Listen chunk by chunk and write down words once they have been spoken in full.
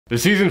The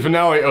season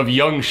finale of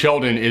Young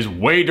Sheldon is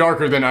way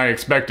darker than I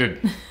expected.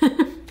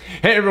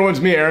 Hey everyone,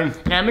 it's me, Aaron.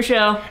 And I'm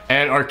Michelle.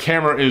 And our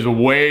camera is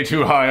way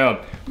too high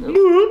up.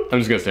 I'm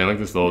just gonna stand like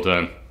this the whole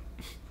time.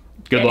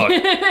 Good luck.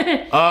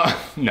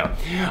 No.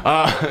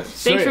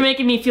 Thanks for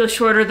making me feel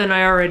shorter than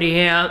I already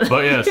am.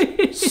 But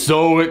yes,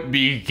 so it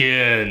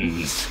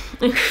begins.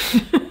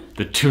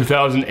 The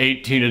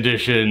 2018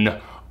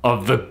 edition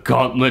of the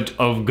Gauntlet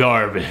of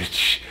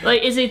Garbage.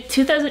 Like, is it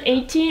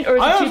 2018 or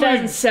is it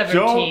 2017? I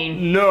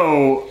don't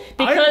know.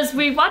 Because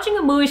we're watching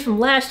the movies from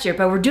last year,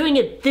 but we're doing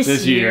it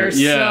this year,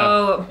 yeah.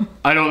 So...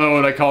 I don't know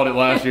what I called it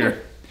last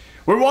year.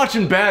 We're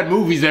watching bad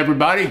movies,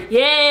 everybody.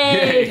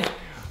 Yay!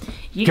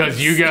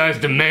 Because you guys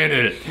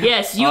demanded it.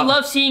 Yes, you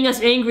love seeing us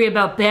angry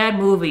about bad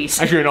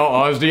movies. Actually, in all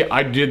honesty,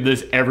 I did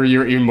this every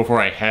year, even before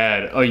I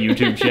had a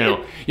YouTube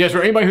channel. Yes,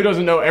 for anybody who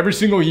doesn't know, every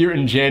single year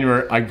in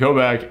January, I go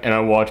back and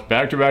I watch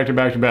back to back to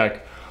back to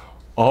back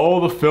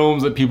all the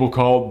films that people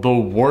call the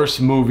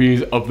worst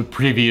movies of the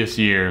previous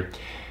year.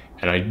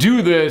 And I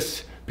do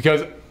this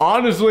because,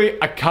 honestly,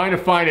 I kind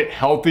of find it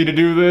healthy to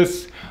do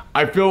this.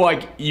 I feel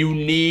like you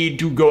need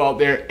to go out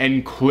there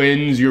and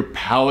cleanse your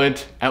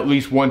palate at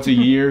least once a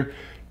year.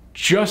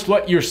 Just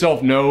let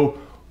yourself know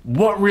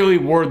what really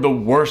were the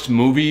worst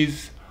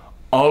movies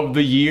of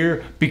the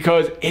year,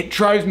 because it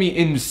drives me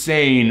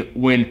insane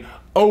when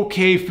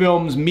okay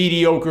films,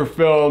 mediocre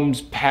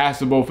films,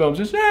 passable films,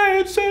 just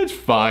it's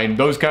fine,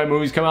 those kind of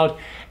movies come out,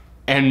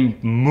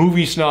 and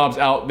movie snobs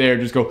out there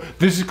just go,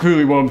 this is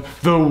clearly one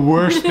of the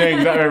worst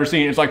things I've ever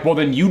seen. It's like, well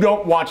then you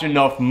don't watch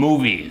enough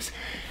movies.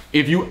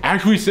 If you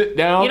actually sit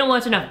down... You don't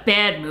watch enough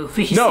bad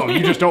movies. No,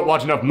 you just don't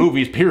watch enough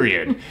movies,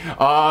 period.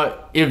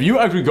 If you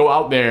actually go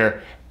out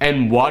there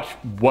and watch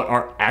what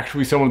are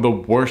actually some of the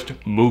worst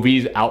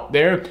movies out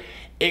there,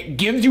 it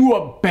gives you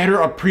a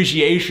better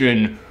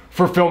appreciation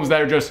for films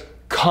that are just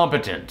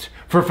competent,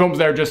 for films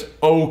that are just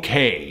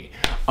okay.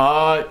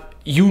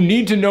 You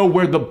need to know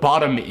where the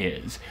bottom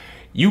is.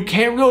 You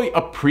can't really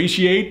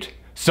appreciate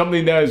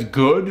something that is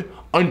good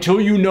until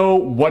you know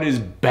what is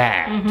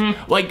bad.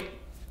 Like,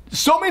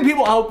 so many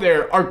people out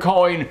there are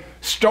calling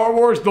Star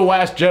Wars The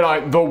Last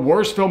Jedi the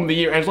worst film of the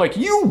year, and it's like,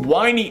 you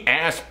whiny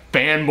ass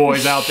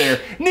fanboys out there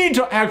need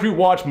to actually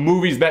watch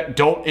movies that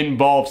don't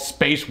involve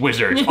space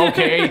wizards,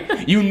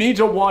 okay? You need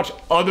to watch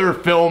other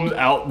films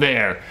out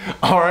there,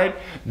 alright?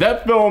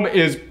 That film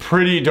is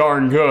pretty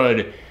darn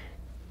good,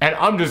 and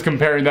I'm just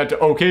comparing that to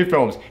okay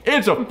films.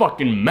 It's a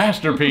fucking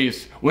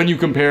masterpiece when you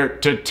compare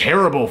it to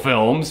terrible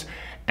films.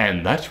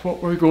 And that's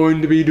what we're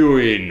going to be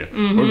doing.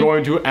 We're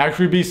going to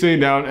actually be sitting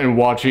down and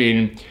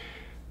watching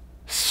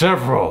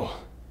several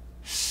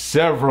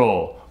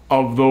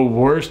of the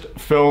worst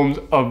films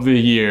of the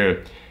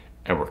year.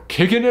 And we're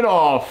kicking it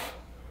off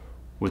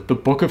with the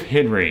Book of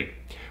Henry,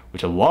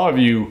 which a lot of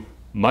you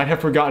might have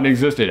forgotten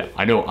existed.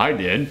 I know I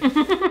did.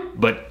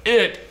 But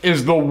it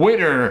is the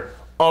winner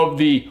of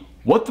the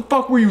What the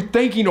Fuck Were You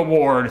Thinking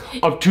Award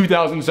of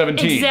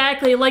 2017.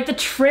 Exactly, like the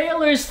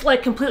trailers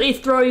like completely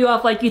throw you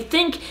off, like you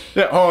think...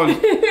 Yeah,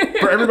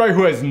 for everybody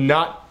who has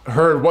not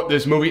heard what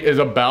this movie is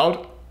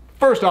about,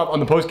 first off, on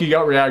the Post Geek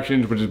Out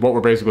reactions, which is what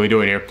we're basically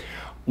doing here,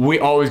 we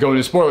always go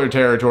into spoiler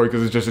territory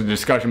because it's just a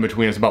discussion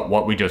between us about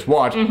what we just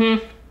watched.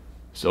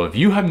 So if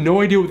you have no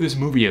idea what this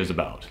movie is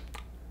about,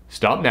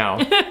 stop now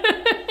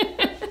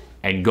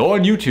and go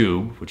on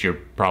YouTube, which you're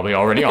probably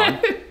already on,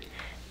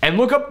 and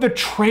look up the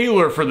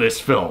trailer for this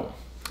film.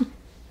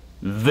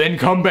 Then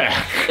come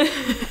back.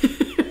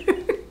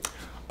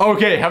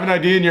 Okay, have an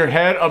idea in your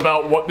head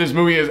about what this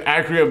movie is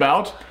actually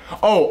about?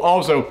 Oh,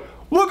 also,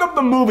 look up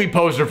the movie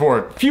poster for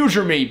it.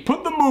 Future me,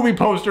 put the movie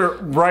poster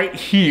right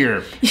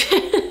here.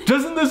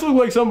 Doesn't this look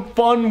like some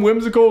fun,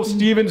 whimsical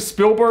Steven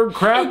Spielberg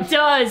crap? It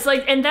does,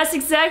 like, and that's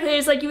exactly it.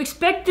 It's like you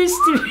expect this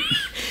to be,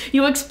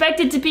 you expect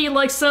it to be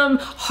like some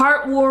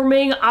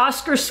heartwarming,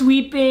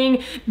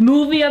 Oscar-sweeping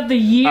movie of the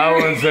year. I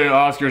wouldn't say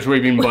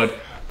Oscar-sweeping, but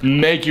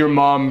make your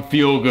mom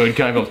feel good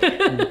kind of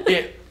film.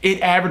 It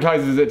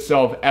advertises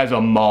itself as a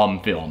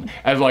mom film.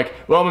 As like,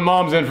 well, my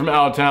mom's in from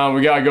out of town,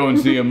 we gotta go and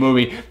see a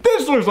movie.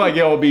 This looks like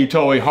it'll be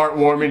totally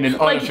heartwarming and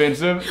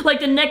unoffensive. Like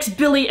the next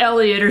Billy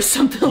Elliot or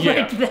something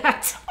like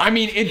that. I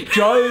mean, it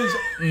does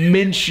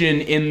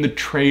mention in the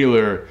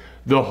trailer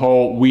the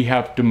whole we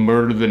have to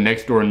murder the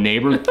next door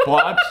neighbor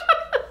plot,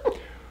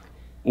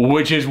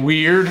 which is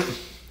weird.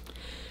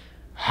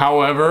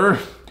 However,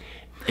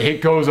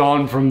 it goes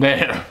on from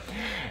there.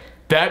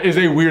 That is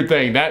a weird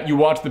thing. That you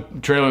watch the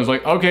trailer and it's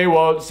like, okay,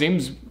 well, it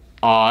seems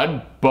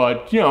odd,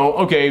 but, you know,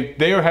 okay,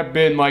 there have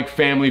been, like,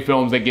 family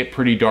films that get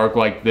pretty dark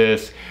like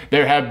this.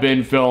 There have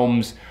been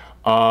films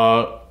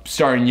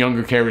starring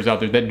younger characters out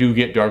there that do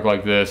get dark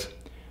like this.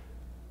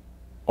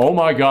 Oh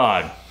my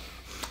god.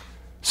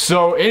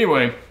 So,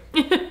 anyway,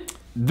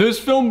 this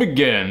film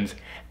begins,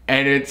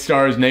 and it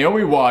stars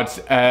Naomi Watts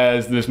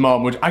as this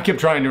mom, which I kept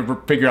trying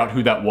to figure out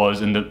who that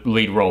was in the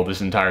lead role this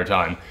entire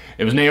time.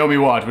 It was Naomi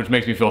Watts, which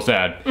makes me feel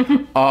sad.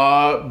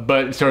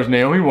 But it stars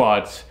Naomi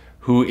Watts,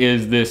 who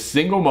is this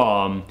single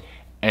mom,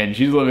 And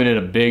she's living in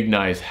a big,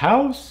 nice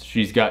house.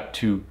 She's got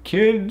 2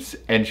 kids,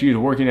 and she's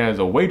working as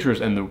a waitress.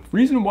 And the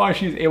reason why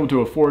she's able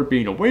to afford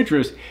being a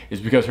waitress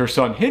is because her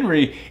son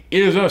Henry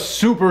is a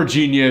super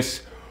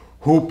genius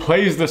who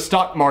plays the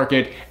stock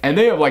market, and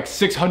they have like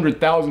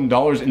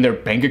 $600,000 in their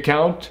bank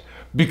account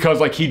because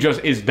like he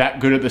just is that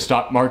good at the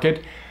stock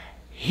market.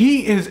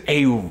 He is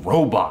a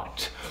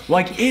robot.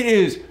 Like, it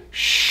is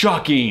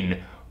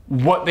shocking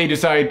how they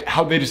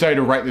decided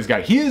to write this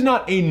guy. He is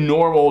not a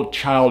normal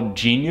child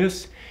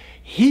genius.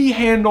 He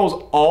handles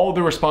all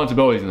the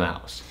responsibilities in the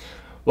house.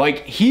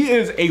 Like, he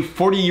is a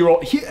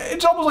 40-year-old.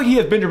 It's almost like he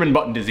has Benjamin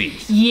Button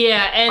disease.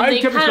 Yeah, and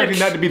I kept expecting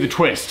that to be the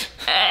twist.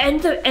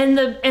 And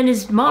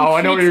his mom. Oh,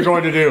 I know what you're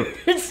going to do.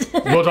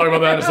 We'll talk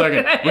about that in a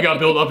second. We got to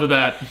build up to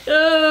that.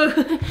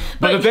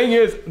 But the thing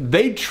is,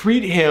 they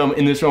treat him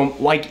in this film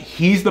like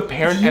he's the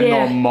parent and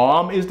the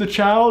mom is the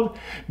child,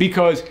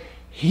 because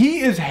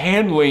he is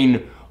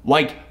handling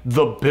like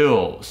the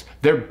bills,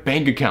 their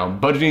bank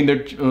account, budgeting,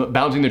 their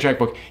balancing their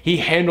checkbook. He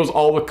handles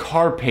all the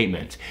car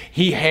payments.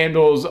 He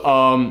handles,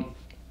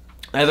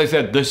 as I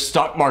said, the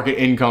stock market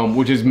income,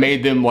 which has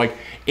made them like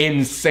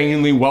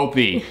insanely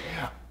wealthy.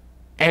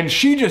 And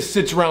she just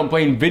sits around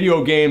playing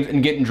video games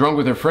and getting drunk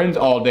with her friends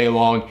all day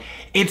long.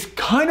 It's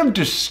kind of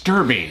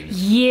disturbing.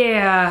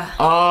 Yeah.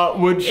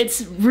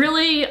 It's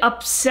really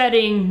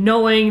upsetting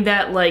knowing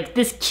that like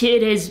this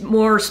kid is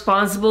more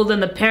responsible than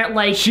the parent.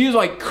 Like, she's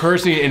like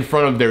cursing in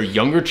front of their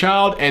younger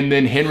child, and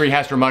then Henry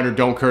has to remind her,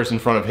 don't curse in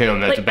front of him.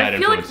 That's like, a bad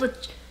influence.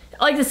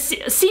 Like the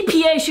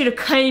CPA should have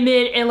came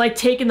in and like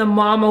taken the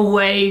mom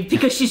away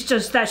because she's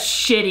just that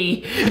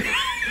shitty.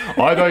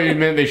 Oh, I thought you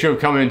meant they should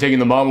have come in and taken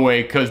the mom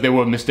away because they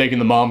would have mistaken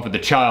the mom for the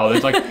child.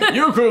 It's like,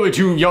 you're clearly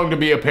too young to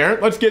be a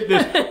parent. Let's get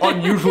this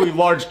unusually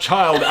large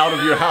child out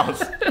of your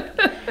house.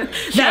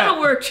 That'll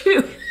work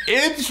too.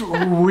 It's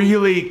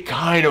really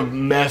kind of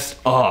messed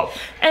up.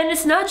 And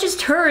it's not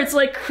just her, it's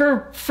like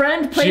her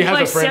friend played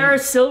by Sarah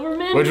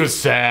Silverman. Which was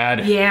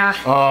sad. Yeah.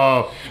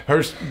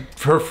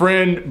 Her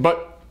friend,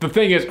 but the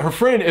thing is, her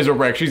friend is a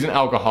wreck. She's an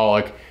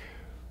alcoholic.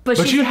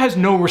 But she has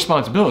no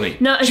responsibility.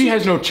 No, she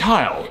has no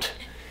child.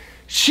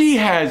 She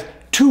has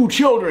 2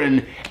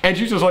 children, and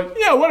she's just like,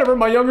 yeah, whatever,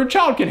 my younger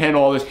child can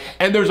handle all this.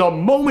 And there's a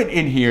moment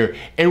in here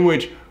in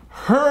which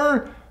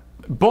her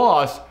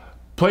boss,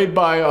 played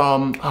by,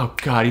 oh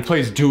God, he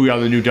plays Dewey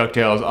on the new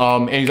DuckTales,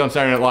 and he's on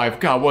Saturday Night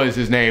Live. God, what is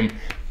his name?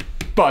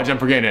 Budge, I'm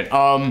forgetting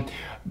it.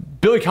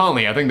 Billy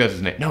Connolly, I think that's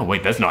his name. No,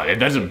 wait, that's not it.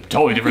 That's a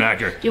totally different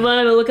actor. Do you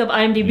want to look up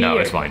IMDb? No,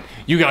 it's fine.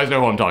 You guys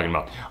know who I'm talking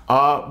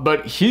about.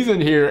 But he's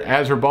in here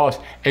as her boss,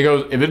 and he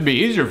goes, if it'd be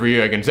easier for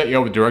you, I can set you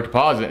up with direct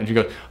deposit. And she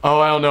goes, oh,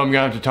 I don't know, I'm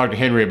gonna have to talk to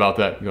Henry about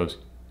that. He goes,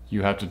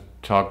 you have to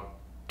talk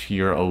to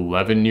your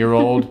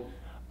 11-year-old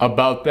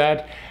about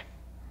that?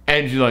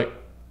 And she's like,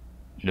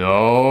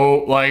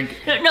 no, like...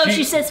 No,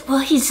 she says, well,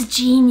 he's a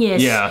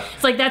genius. Yeah.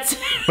 It's like, that's...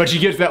 But she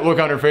gets that look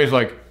on her face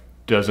like,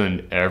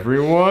 doesn't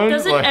everyone?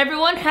 Doesn't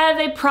everyone have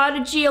a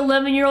prodigy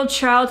 11-year-old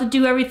child to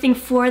do everything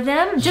for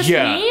them? Just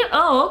me?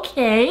 Oh,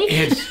 okay.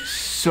 It's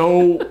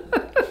so...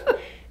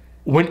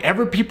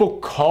 Whenever people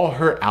call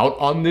her out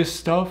on this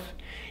stuff,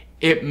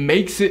 it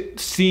makes it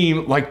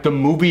seem like the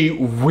movie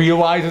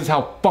realizes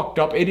how fucked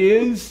up it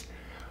is,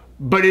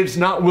 but it's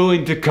not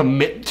willing to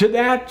commit to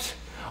that.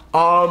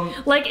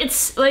 Like,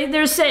 it's like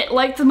they're saying,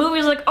 like, the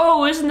movie's like,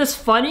 oh, isn't this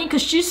funny?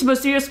 Because she's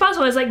supposed to be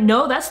responsible. It's like,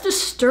 no, that's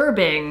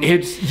disturbing.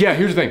 Yeah,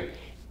 here's the thing.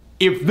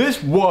 If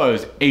this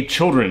was a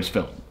children's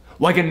film,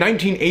 like a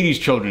 1980s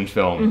children's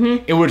film,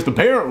 in which the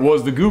parent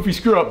was the goofy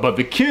screw-up, but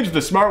the kid's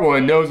the smart one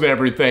and knows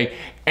everything,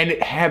 and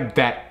it had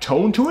that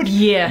tone to it,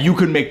 you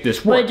could make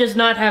this work. But it does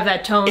not have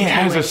that tone to it. It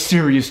has a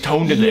serious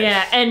tone to this.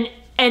 Yeah,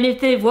 and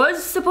if it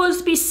was supposed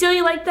to be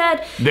silly like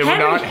that, they would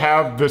not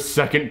have the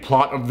second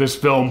plot of this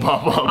film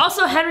pop up.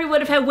 Also, Henry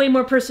would have had way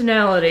more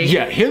personality.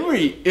 Yeah,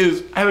 Henry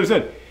is, as I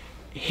said,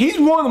 he's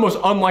one of the most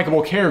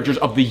unlikable characters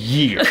of the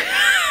year.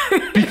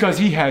 Because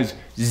he has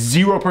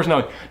zero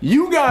personality.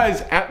 You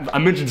guys, I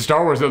mentioned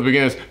Star Wars at the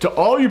beginning, to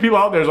all you people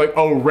out there is like,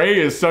 oh, Rey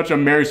is such a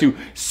Mary Sue.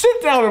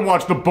 Sit down and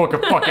watch the Book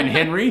of fucking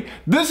Henry.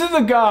 This is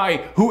a guy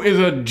who is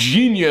a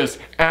genius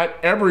at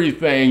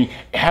everything,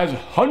 has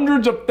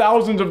hundreds of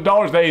thousands of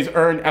dollars that he's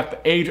earned at the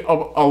age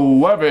of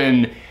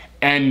 11,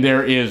 and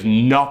there is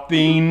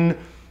nothing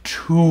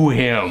to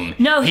him.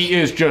 No. He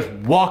is just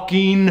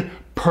walking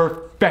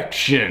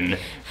perfection.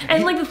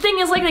 And like the thing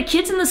is, like the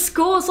kids in the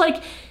school, is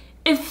like,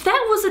 if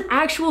that was an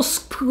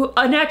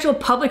actual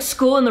public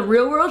school in the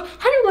real world,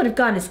 Henry would have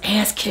gotten his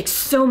ass kicked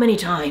so many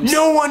times.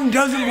 No one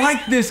doesn't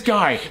like this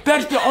guy.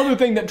 That's the other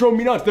thing that drove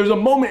me nuts. There's a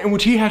moment in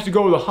which he has to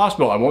go to the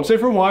hospital. I won't say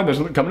for why, there's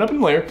coming up in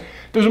later.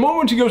 There's a moment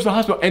when he goes to the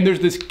hospital and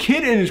there's this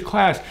kid in his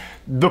class.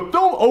 The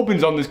film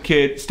opens on this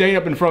kid standing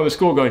up in front of the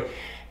school going,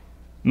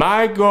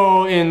 my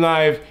goal in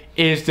life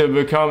is to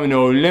become an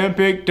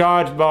Olympic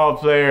dodgeball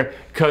player,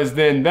 because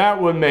then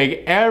that would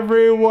make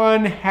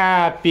everyone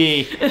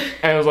happy.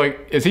 And I was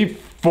like, is he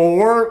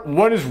 4?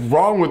 What is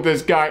wrong with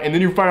this guy? And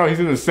then you find out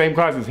he's in the same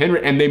class as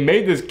Henry, and they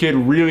made this kid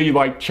really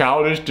like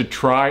childish to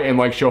try and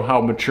like show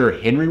how mature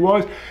Henry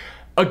was.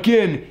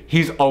 Again,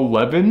 he's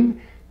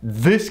 11.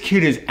 this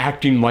kid is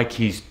acting like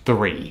he's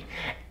 3.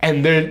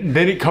 And then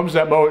it comes to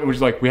that moment, which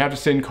is like, we have to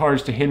send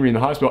cars to Henry in the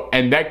hospital.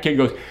 And that kid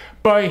goes,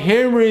 but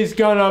Henry's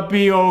gonna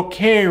be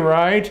okay,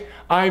 right?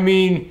 I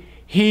mean,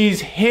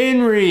 he's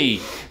Henry.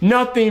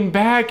 Nothing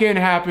bad can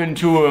happen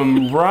to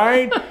him,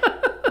 right?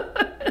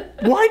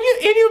 Why do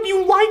any of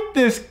you like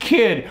this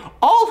kid?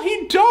 All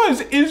he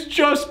does is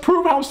just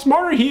prove how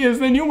smarter he is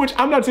than you, which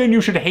I'm not saying you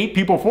should hate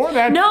people for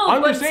that. No,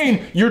 I'm just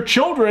saying, you're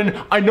children.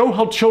 I know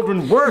how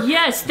children work.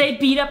 Yes, they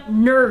beat up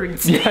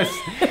nerds. Yes,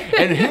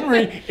 and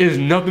Henry is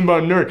nothing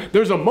but a nerd.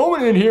 There's a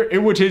moment in here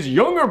in which his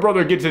younger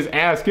brother gets his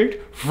ass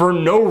kicked for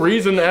no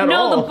reason at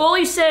all. No, the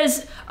bully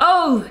says,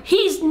 oh,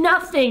 he's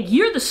nothing.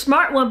 You're the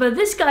smart one, but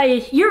this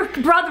guy, your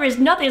brother is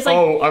nothing. It's like,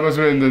 oh, I must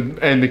have been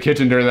in the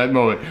kitchen during that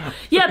moment.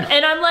 Yeah,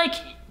 and I'm like,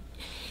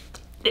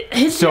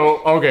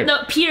 okay.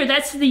 No, Peter,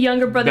 that's the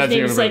younger brother's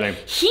name. It's like,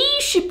 he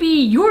should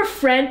be your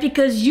friend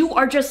because you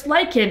are just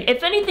like him.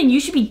 If anything, you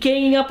should be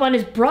ganging up on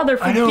his brother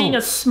for being a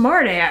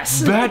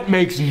smartass. That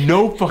makes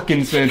no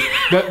fucking sense.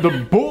 That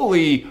the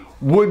bully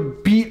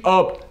would beat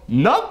up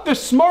not the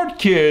smart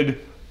kid,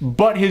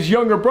 but his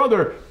younger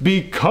brother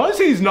because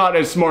he's not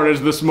as smart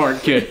as the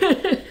smart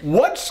kid.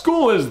 What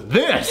school is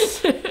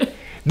this?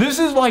 This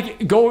is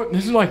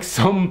like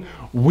some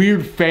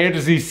weird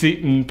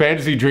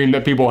fantasy dream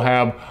that people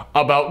have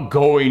about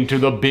going to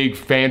the big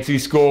fancy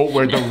school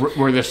where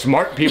the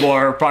smart people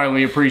are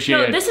finally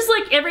appreciated. No, this is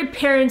like every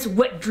parent's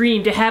wet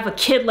dream to have a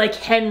kid like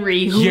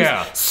Henry who's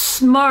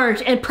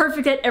smart and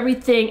perfect at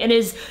everything and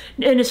is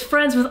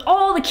friends with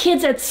all the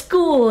kids at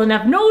school and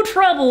have no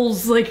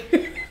troubles.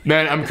 Like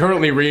Man, I'm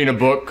currently reading a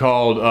book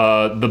called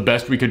The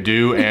Best We Could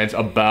Do, and it's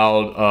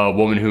about a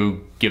woman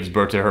who gives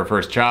birth to her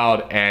first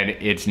child, and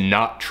it's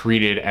not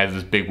treated as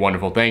this big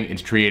wonderful thing.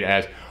 It's treated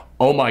as,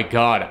 oh my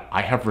god,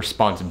 I have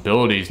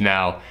responsibilities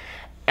now.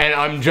 And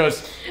I'm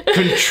just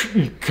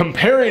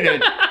comparing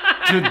it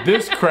to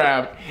this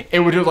crap,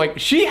 in which is like,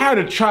 she had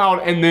a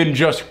child and then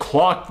just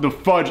clocked the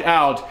fudge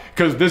out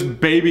because this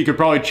baby could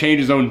probably change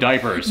his own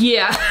diapers.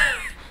 Yeah.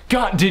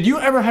 God, did you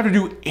ever have to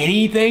do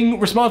anything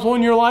responsible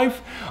in your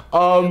life?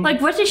 Like,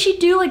 what did she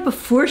do, like,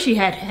 before she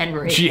had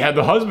Henry? She had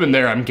the husband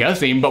there, I'm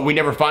guessing, but we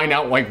never find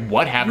out, like,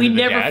 what happened to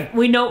the dad.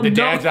 The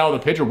dad's out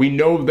of the picture. We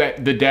know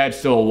that the dad's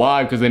still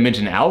alive because they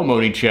mentioned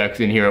alimony checks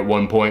in here at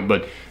one point,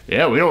 but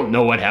yeah, we don't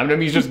know what happened to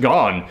him. He's just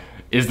gone.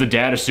 Is the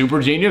dad a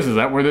super genius? Is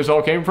that where this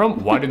all came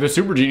from? Why did the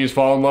super genius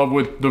fall in love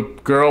with the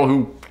girl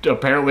who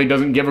apparently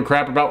doesn't give a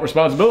crap about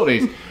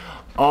responsibilities?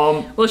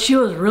 Well, she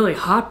was really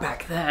hot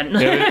back then.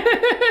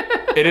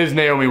 It is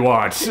Naomi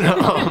Watts.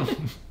 Yeah,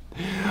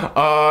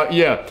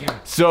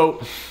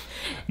 so,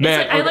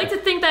 man. I like to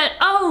think that,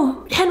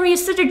 oh, Henry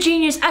is such a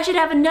genius, I should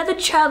have another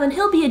child and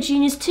he'll be a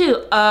genius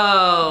too.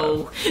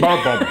 Oh.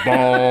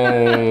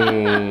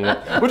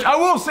 Which I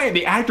will say,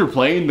 the actor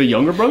playing the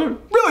younger brother,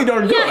 really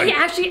darn good. Yeah, he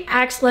actually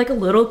acts like a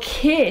little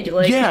kid.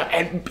 Like, yeah,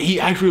 and he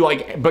actually,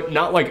 like, but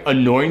not like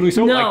annoyingly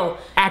so, like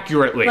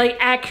accurately. Like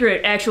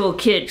accurate, actual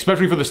kid.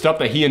 Especially for the stuff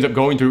that he ends up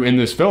going through in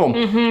this film.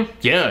 Mm-hmm.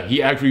 Yeah,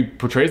 he actually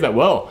portrays that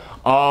well.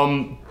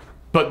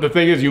 But the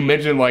thing is, you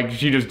mentioned, like,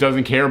 she just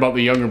doesn't care about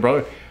the younger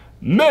brother.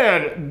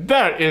 Man,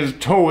 that is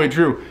totally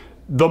true.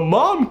 The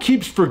mom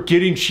keeps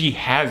forgetting she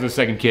has a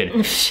second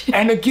kid.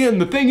 And again,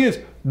 the thing is,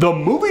 the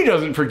movie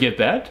doesn't forget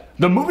that.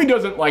 The movie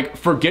doesn't, like,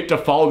 forget to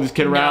follow this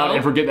kid around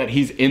and forget that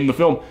he's in the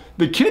film.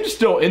 The kid's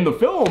still in the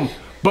film,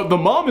 but the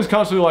mom is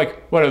constantly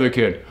like, what other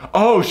kid?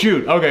 Oh,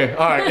 shoot, okay,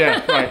 all right,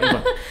 yeah,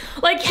 right.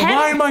 Like,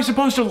 why am I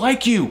supposed to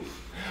like you?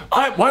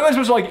 Why am I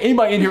supposed to like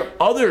anybody in here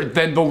other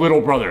than the little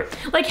brother?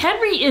 Like,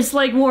 Henry is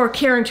like more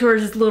caring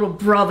towards his little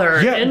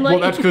brother. Yeah, and, like, well,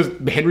 that's because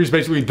Henry's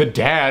basically the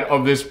dad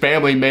of this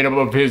family made up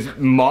of his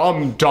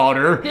mom,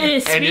 daughter,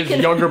 and his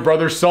younger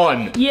brother's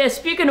son. Yeah,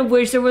 speaking of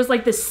which, there was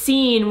like the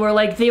scene where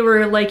like they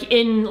were like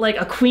in like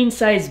a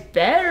queen-size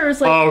bed, or it's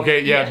like. Oh,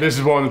 okay, yeah, this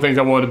is one of the things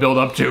I wanted to build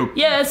up to.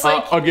 Yeah, it's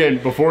like.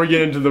 Again, before we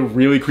get into the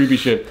really creepy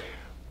shit,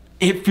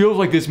 it feels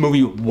like this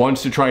movie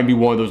wants to try and be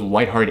one of those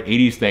lighthearted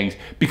 80s things,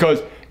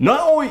 because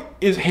not only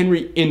is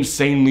Henry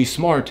insanely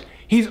smart,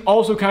 he's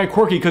also kind of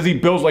quirky because he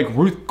builds like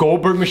Ruth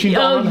Goldberg machines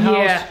all around the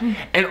house.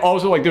 And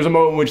also, like, there's a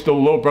moment in which the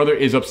little brother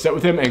is upset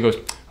with him and goes,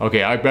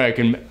 okay, I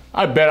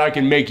bet I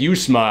can make you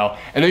smile.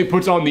 And then he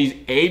puts on these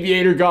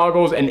aviator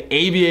goggles and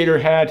aviator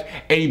hat,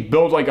 and he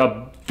builds like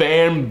a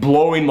fan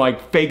blowing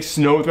like fake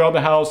snow throughout the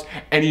house,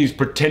 and he's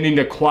pretending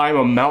to climb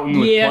a mountain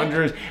with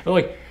plungers. And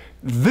like,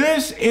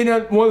 this in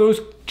one of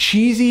those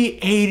cheesy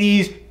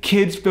 80s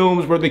kids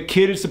films where the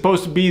kid is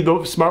supposed to be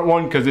the smart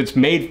one because it's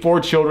made for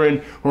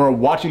children who are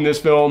watching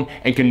this film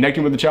and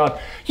connecting with the child.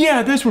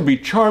 Yeah, this would be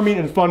charming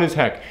and fun as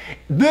heck.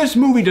 This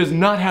movie does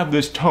not have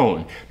this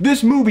tone.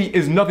 This movie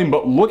is nothing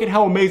but look at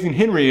how amazing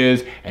Henry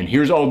is, and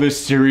here's all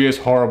this serious,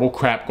 horrible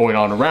crap going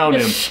on around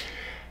him.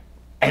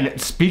 And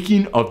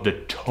speaking of the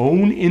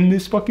tone in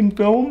this fucking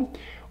film,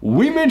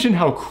 we mentioned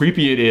how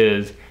creepy it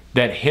is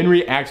that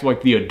Henry acts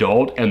like the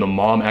adult and the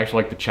mom acts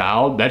like the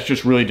child. That's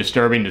just really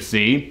disturbing to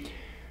see.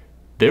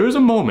 There is a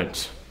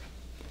moment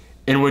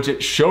in which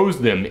it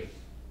shows them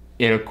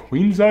in a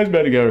queen-size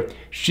bed together.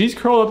 She's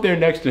curled up there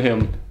next to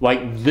him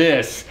like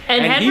this.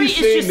 And Henry he's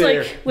is just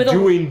there like with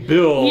doing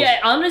bills. Yeah,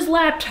 on his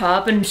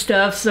laptop and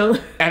stuff, so.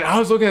 And I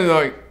was looking at it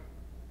like,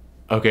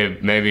 okay,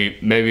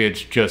 maybe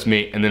it's just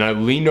me. And then I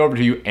leaned over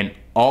to you and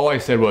all I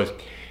said was,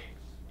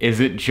 is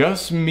it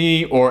just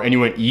me? And you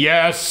went,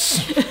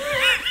 yes.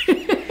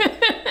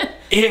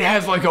 It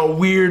has like a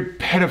weird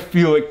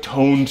pedophilic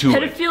tone to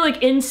it. Pedophilic,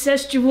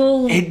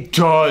 incestual. It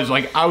does.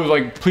 Like, I was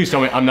like, please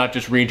tell me I'm not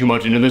just reading too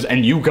much into this.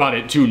 And you got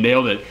it too,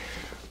 nailed it.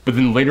 But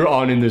then later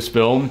on in this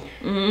film,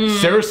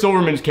 Sarah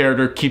Silverman's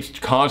character keeps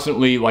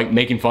constantly like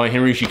making fun of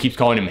Henry. She keeps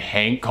calling him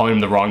Hank, calling him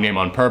the wrong name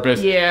on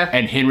purpose. Yeah.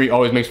 And Henry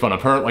always makes fun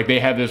of her. Like, they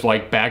have this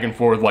like back and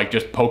forth, like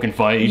just poking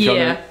fun at each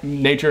other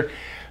nature.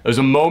 There's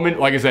a moment,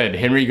 like I said,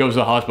 Henry goes to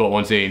the hospital at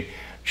one scene.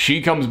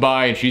 She comes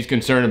by and she's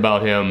concerned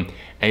about him.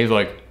 And he's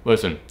like,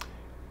 listen,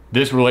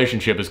 this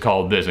relationship is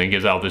called this, and he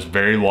gives out this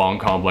very long,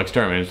 complex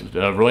term. And it's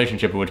a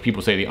relationship in which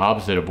people say the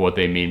opposite of what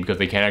they mean because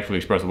they can't actually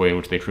express the way in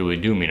which they truly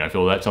do mean. I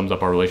feel that sums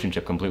up our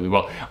relationship completely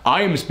well.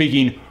 I am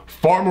speaking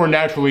far more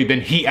naturally than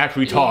he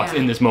actually talks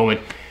in this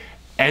moment.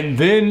 And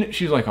then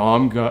she's like, oh,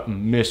 I'm gonna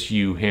miss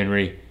you,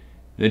 Henry.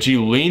 Then she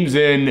leans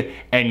in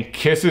and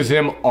kisses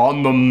him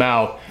on the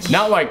mouth.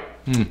 Not like,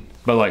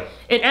 but like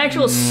an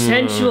actual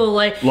sensual,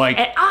 like,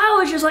 and I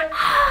was just like,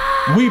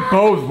 we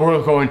both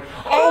were going,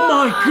 oh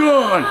my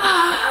god,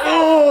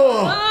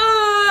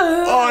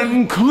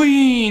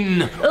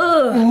 unclean.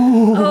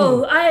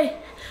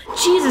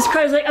 Jesus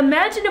Christ, like,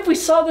 imagine if we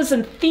saw this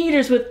in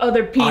theaters with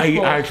other people. I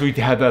actually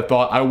had that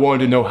thought. I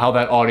wanted to know how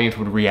that audience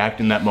would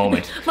react in that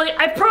moment. Like,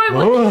 I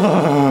probably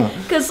would,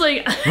 because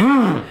like,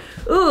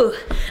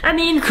 I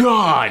mean,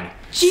 God.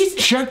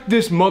 Jesus. Check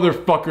this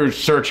motherfucker's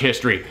search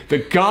history. The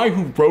guy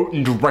who wrote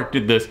and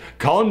directed this,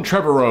 Colin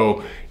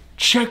Trevorrow,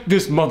 check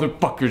this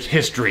motherfucker's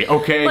history,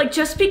 okay? Like,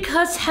 just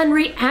because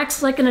Henry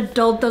acts like an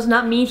adult does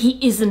not mean he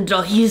is an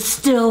adult. He is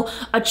still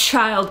a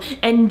child.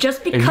 And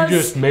just because... And you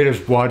just made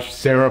us watch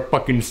Sarah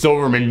fucking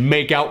Silverman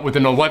make out with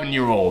an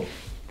 11-year-old.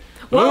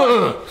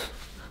 Well,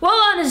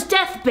 on his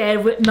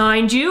deathbed,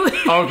 mind you.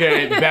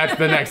 Okay, that's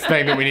the next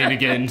thing that we need to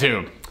get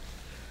into.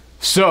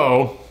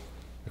 So,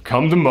 there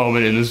comes a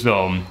moment in this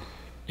film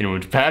in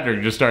which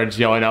Patrick just starts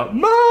yelling out,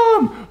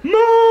 Mom!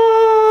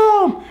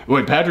 Mom!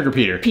 Wait, Patrick or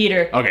Peter?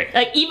 Peter. Okay.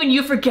 Like, even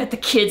you forget the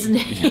kid's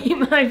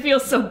name. I feel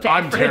so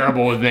bad I'm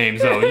terrible with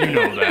names, though. You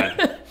know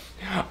that.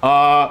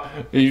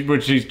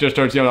 But she just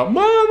starts yelling out,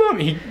 Mom!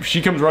 Mom!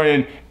 She comes right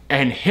in,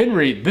 and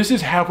Henry, this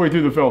is halfway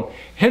through the film,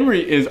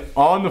 Henry is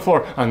on the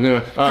floor.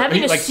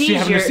 Having a seizure.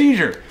 Having a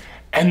seizure.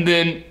 And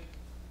then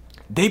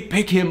they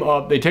pick him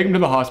up, they take him to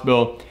the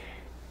hospital,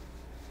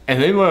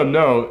 and they let him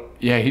know,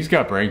 yeah, he's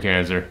got brain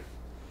cancer.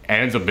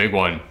 And it's a big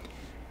one.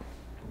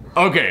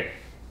 Okay.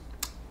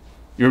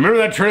 You remember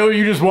that trailer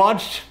you just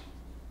watched?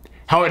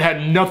 How it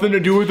had nothing to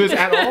do with this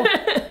at all?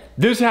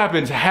 This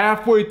happens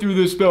halfway through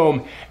this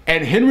film,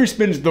 and Henry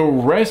spends the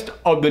rest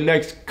of the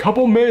next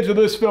couple minutes of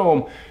this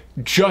film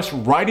just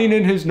writing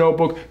in his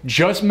notebook,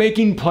 just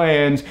making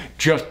plans,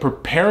 just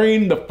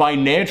preparing the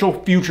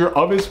financial future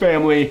of his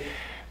family,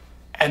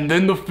 and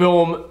then the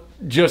film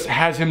just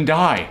has him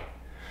die.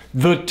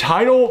 The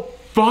title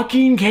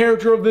fucking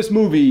character of this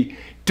movie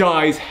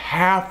dies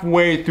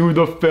halfway through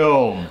the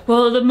film.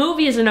 Well, the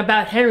movie isn't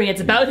about Henry,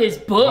 it's about his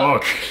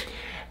book.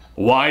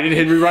 Why did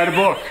Henry write a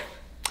book?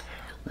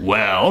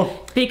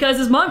 Well... because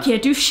his mom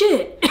can't do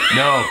shit.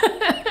 No.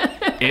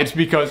 It's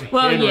because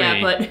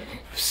Henry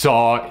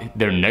saw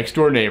their next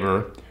door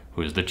neighbor,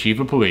 who is the chief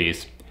of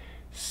police,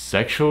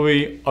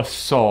 sexually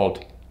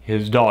assault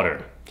his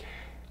daughter.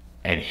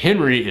 And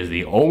Henry is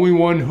the only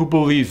one who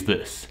believes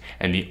this,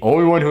 and the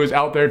only one who is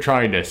out there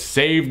trying to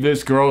save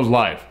this girl's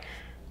life.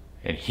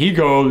 And he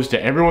goes to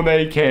everyone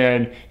that he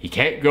can. He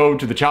can't go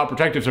to the Child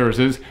Protective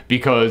Services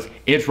because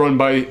it's run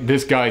by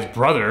this guy's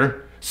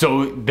brother,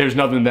 so there's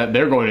nothing that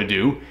they're going to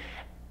do.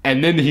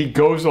 And then he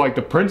goes to like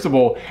the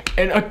principal,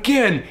 and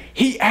again,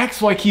 he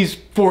acts like he's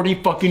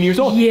 40 fucking years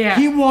old. Yeah.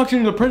 He walks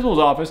into the principal's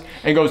office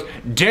and goes,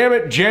 damn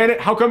it, Janet,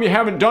 how come you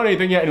haven't done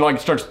anything yet? And like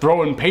starts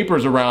throwing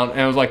papers around,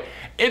 and I was like,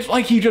 it's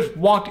like he just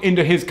walked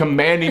into his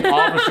commanding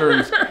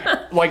officer's,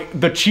 like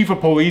the chief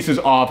of police's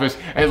office,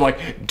 and is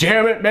like,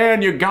 damn it,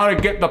 man, you gotta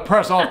get the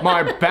press off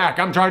my back.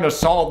 I'm trying to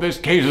solve this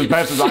case as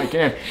best as I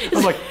can. I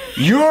was like,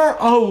 you're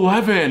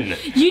 11.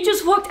 You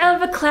just walked out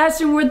of a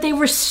classroom where they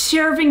were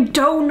serving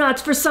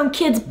donuts for some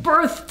kid's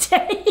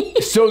birthday.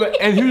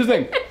 And here's the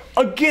thing.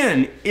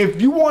 Again,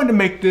 if you wanted to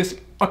make this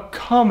a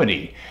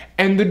comedy,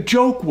 and the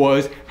joke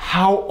was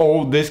how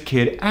old this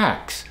kid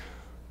acts,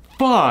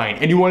 fine,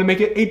 and you want to make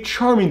it a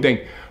charming thing,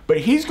 but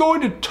he's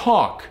going to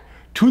talk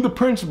to the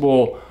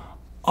principal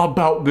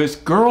about this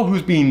girl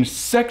who's being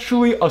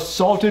sexually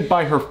assaulted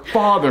by her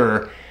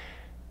father.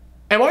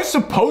 Am I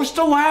supposed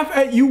to laugh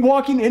at you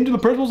walking into the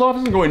principal's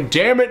office and going,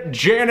 damn it,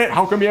 Janet,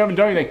 how come you haven't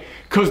done anything?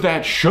 Because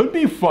that should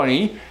be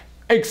funny,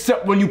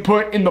 except when you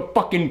put it in the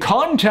fucking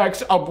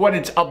context of what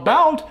it's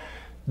about.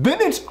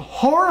 then it's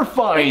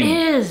horrifying.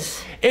 It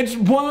is. It's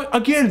one,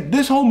 again,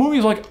 this whole movie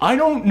is like, I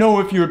don't know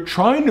if you're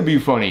trying to be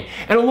funny.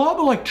 And a lot of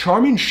the like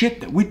charming shit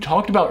that we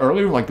talked about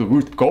earlier, like the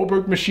Ruth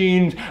Goldberg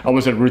machines, I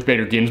almost said Ruth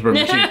Bader Ginsburg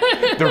machine,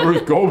 the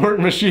Ruth Goldberg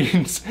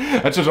machines.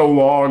 That's just a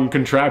long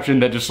contraption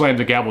that just slams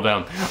the gavel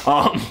down.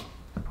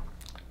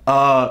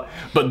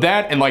 But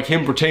that and like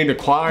him pretending to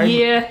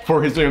climb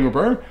for his younger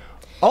brother,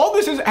 all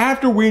this is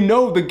after we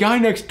know the guy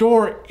next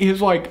door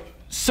is like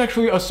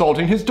sexually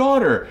assaulting his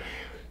daughter.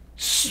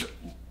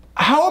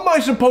 How am I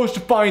supposed to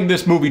find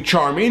this movie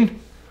charming?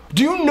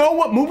 Do you know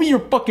what movie you're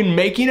fucking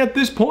making at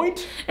this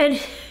point?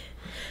 And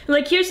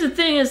like, here's the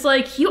thing: is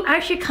like you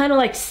actually kind of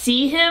like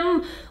see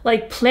him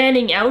like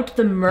planning out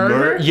the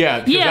murder. Yeah,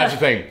 that's the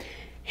thing.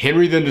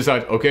 Henry then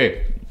decides,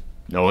 okay,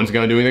 no one's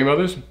gonna do anything about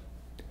this.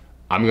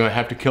 I'm gonna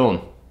have to kill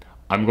him.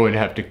 I'm going to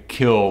have to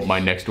kill my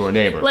next door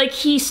neighbor. Like,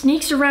 he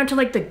sneaks around to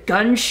like the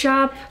gun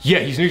shop. Yeah,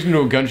 he sneaks into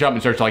a gun shop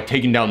and starts like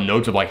taking down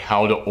notes of like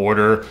how to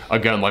order a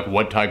gun, like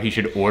what type he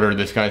should order,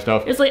 this kind of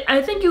stuff. It's like,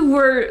 I think you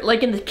were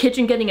like in the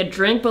kitchen getting a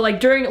drink, but like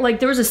during,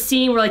 like there was a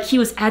scene where like he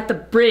was at the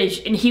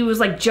bridge and he was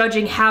like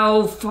judging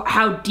how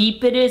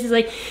deep it is. He's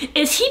like,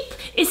 is he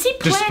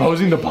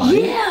disposing the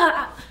body?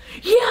 Yeah,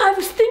 I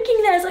was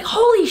thinking that. It's like,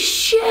 holy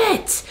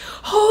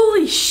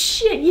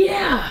shit,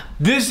 yeah.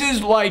 This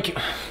is like...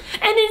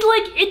 And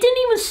it didn't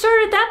even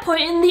start at that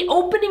point. In the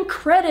opening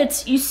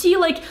credits, you see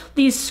like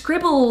these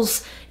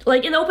scribbles.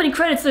 Like in the opening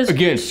credits,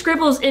 there's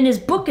scribbles in his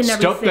book and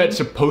everything. Stuff that's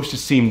supposed to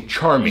seem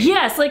charming.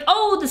 Yes, like,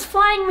 oh, this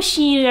flying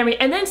machine and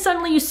everything. And then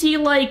suddenly you see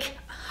like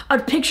a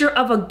picture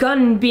of a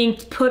gun being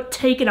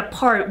taken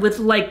apart with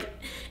like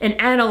an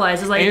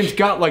analyzer. Like, and it's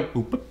got like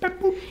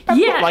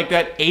like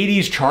that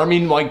 80s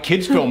charming like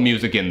kids film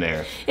music in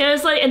there. And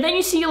it's like, and then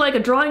you see like a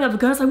drawing of a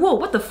gun. It's like, whoa,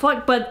 what the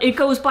fuck? But it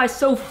goes by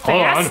so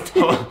fast.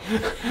 Hold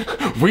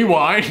on.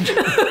 Rewind.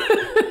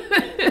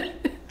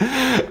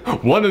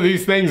 One of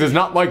these things is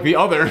not like the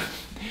other.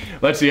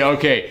 Let's see,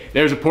 okay,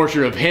 there's a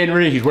portrait of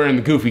Henry. He's wearing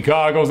the goofy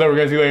goggles that we're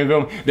gonna see later in the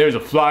film. There's a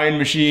flying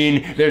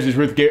machine. There's his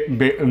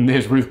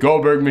Ruth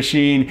Goldberg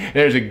machine.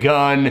 There's a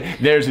gun.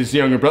 There's his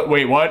younger brother.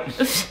 Wait, what?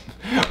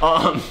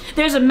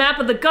 There's a map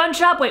of the gun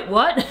shop. Wait,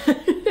 what?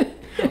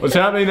 What's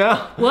happening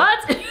now?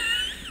 What?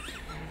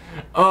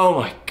 Oh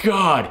my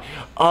god.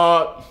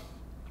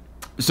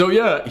 So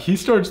yeah, he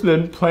starts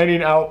then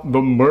planning out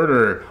the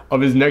murder of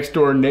his next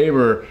door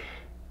neighbor.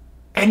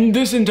 And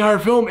this entire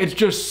film, it's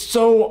just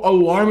so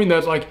alarming that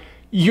it's like,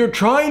 you're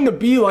trying to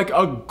be like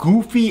a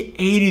goofy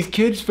 80s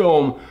kids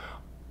film,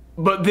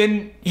 but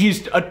then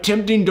he's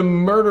attempting to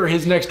murder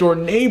his next door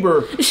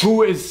neighbor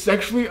who is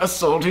sexually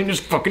assaulting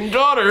his fucking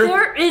daughter.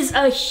 There is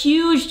a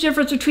huge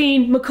difference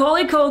between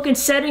Macaulay Culkin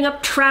setting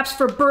up traps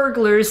for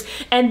burglars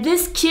and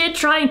this kid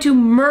trying to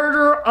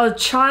murder a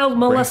child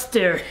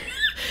molester.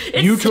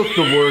 You took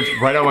the words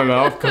right out of my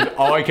mouth, because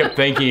all I kept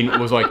thinking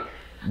was like,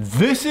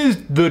 this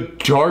is the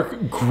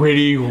dark,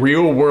 gritty,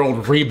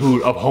 real-world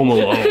reboot of Home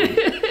Alone.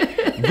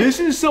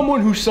 This is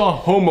someone who saw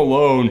Home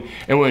Alone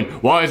and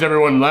went, why is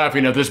everyone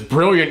laughing at this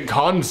brilliant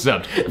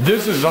concept?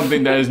 This is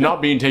something that is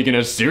not being taken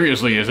as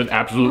seriously as it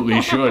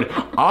absolutely should.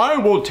 I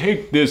will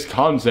take this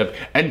concept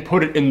and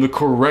put it in the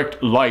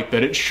correct light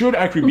that it should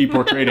actually be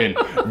portrayed in.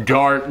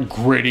 Dark,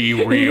 gritty,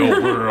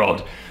 real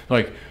world.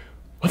 Like,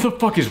 what the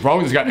fuck is wrong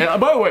with this guy? And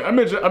by the way, I've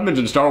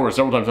mentioned Star Wars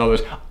several times on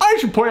this. I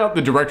should point out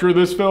the director of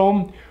this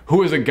film,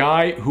 who is a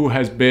guy who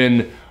has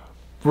been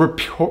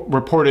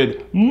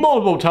reported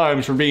multiple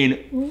times for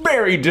being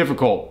very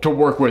difficult to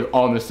work with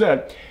on the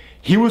set.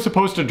 He was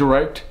supposed to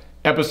direct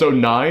episode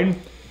 9.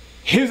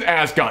 His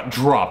ass got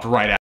dropped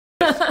right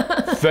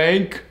after this.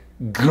 Thank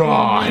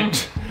God.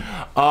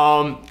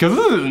 Because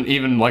this isn't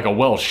even like a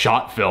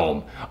well-shot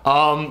film.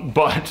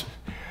 But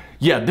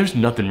yeah, there's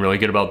nothing really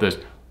good about this.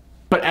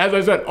 But as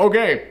I said,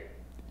 okay,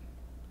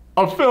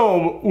 a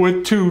film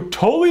with two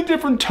totally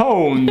different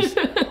tones,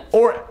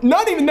 or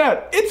not even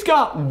that, it's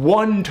got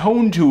one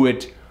tone to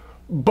it,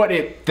 but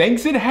it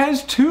thinks it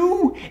has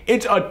two.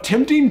 It's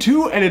attempting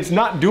to, and it's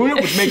not doing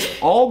it, which makes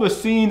all the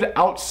scenes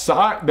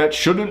outside that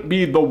shouldn't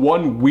be the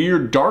one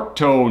weird dark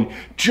tone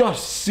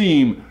just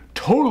seem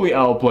totally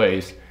out of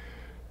place.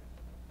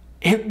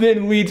 It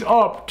then leads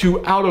up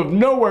to, out of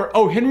nowhere,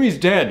 oh, Henry's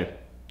dead.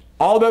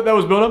 All that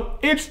was built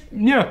up,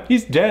 yeah,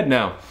 he's dead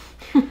now.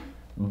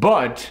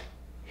 But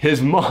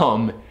his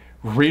mom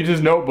reads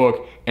his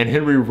notebook, and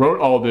Henry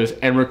wrote all this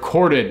and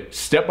recorded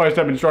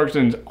step-by-step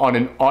instructions on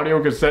an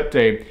audio cassette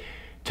tape.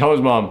 Tell his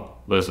mom,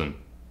 listen,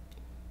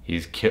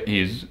 he's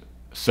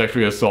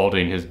sexually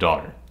assaulting his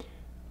daughter.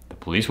 The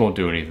police won't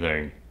do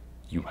anything.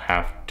 You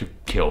have to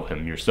kill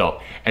him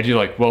yourself. And she's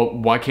like, well,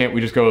 why can't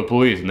we just go to the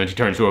police? And then she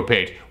turns to a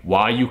page.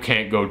 Why you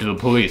can't go to the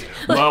police?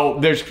 Well,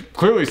 there's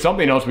clearly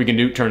something else we can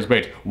do. Turns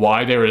page.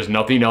 Why there is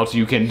nothing else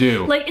you can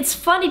do. Like, it's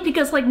funny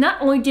because like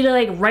not only did I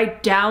like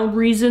write down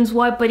reasons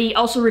why, but he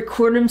also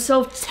recorded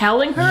himself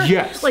telling her.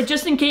 Yes. Like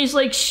just in case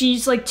like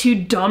she's like too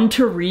dumb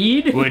to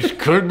read. Which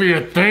could be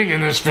a thing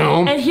in this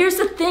film. And here's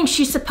the thing,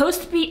 she's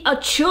supposed to be a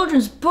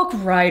children's book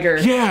writer.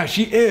 Yeah,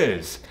 she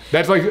is.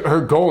 That's like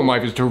her goal in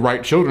life is to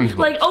write children's books.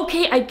 Like,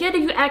 okay, I get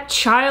if you act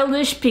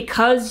childish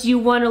because you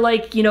want to,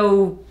 like, you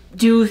know,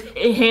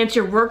 enhance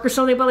your work or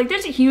something, but like,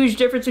 there's a huge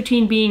difference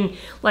between being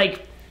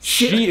like.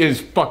 She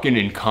is fucking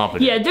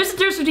incompetent. Yeah, there's a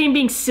difference between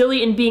being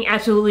silly and being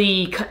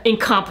absolutely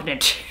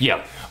incompetent.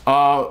 Yeah,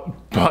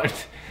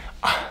 but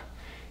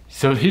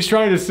so he's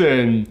trying to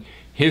send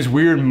his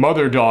weird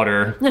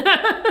mother-daughter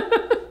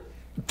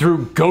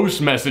through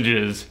ghost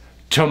messages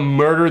to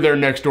murder their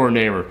next-door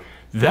neighbor.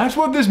 That's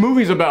what this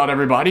movie's about,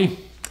 everybody.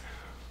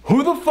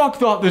 Who the fuck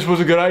thought this was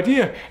a good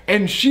idea?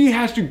 And she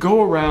has to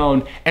go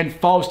around and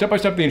follow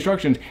step-by-step the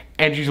instructions,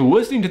 and she's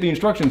listening to the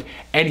instructions,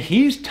 and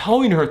he's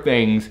telling her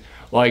things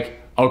like,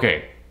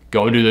 okay,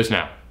 go and do this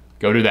now.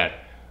 Go do that.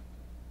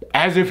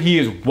 As if he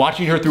is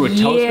watching her through a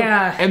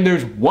telescope. And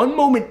there's one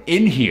moment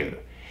in here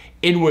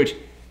in which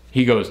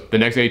he goes, the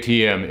next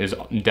ATM is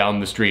down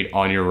the street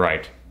on your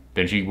right.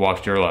 Then she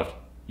walks to her left,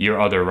 your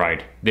other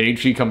right. Then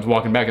she comes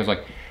walking back and is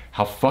like,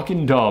 how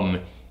fucking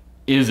dumb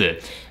is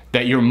it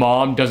that your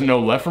mom doesn't know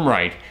left from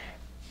right?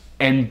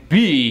 And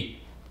B,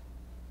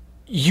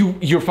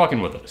 you're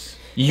fucking with us.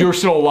 You're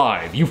still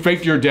alive. You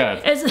faked your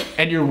death.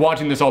 And you're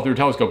watching this all through a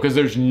telescope because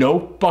there's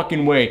no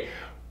fucking way.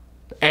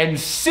 And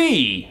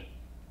C,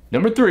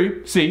 number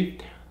 3, C.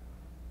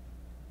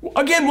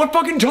 Again, what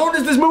fucking tone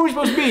is this movie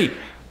supposed to be?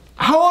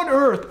 How on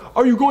earth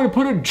are you going to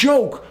put a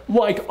joke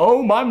like,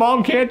 oh, my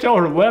mom can't tell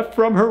her left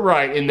from her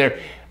right in there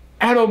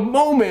at a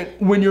moment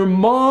when your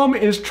mom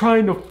is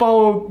trying to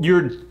follow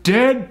your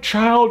dead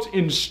child's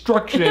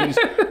instructions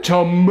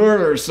to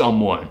murder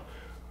someone?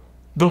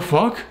 The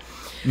fuck?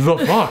 The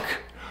fuck?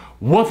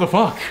 What the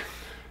fuck?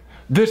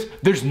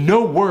 There's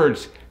no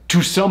words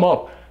to sum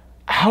up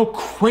how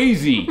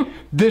crazy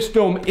this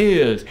film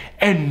is,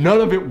 and none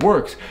of it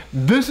works.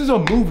 This is a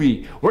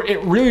movie where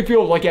it really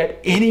feels like at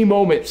any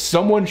moment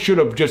someone should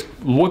have just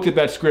looked at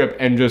that script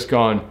and just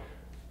gone,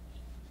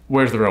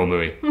 where's the real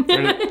movie?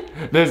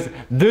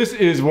 This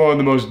is one of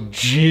the most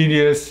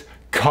genius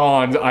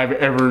cons I've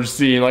ever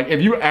seen. Like,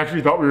 if you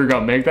actually thought we were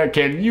gonna make that,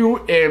 can you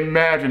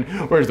imagine?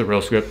 Where's the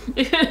real script?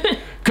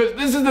 Because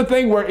this is the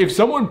thing where if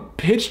someone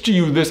pitched to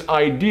you this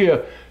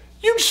idea,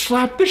 you'd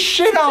slap the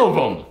shit out of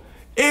them.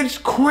 It's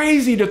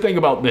crazy to think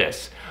about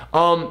this.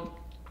 But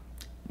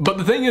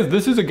the thing is,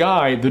 this is a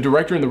guy, the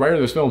director and the writer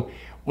of this film,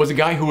 was a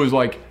guy who was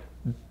like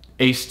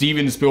a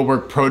Steven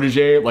Spielberg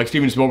protege. Like,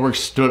 Steven Spielberg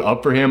stood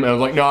up for him and I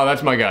was like, no,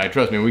 that's my guy.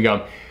 Trust me, we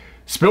got him.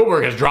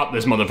 Spielberg has dropped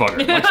this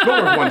motherfucker. Like,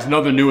 Spielberg wants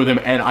nothing to do with him,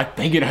 and I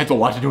think it has a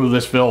lot to do with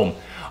this film.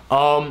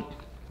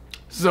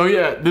 So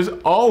yeah, this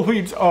all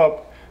leads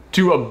up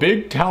to a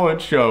big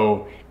talent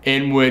show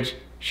in which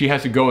she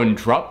has to go and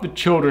drop the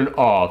children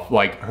off,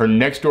 like her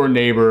next door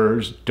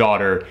neighbor's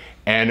daughter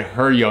and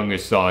her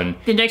youngest son.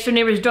 The next door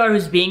neighbor's daughter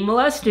who's being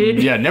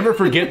molested. Yeah, never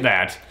forget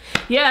that.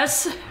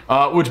 Yes.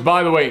 Which,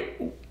 by the way,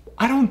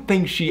 I don't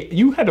think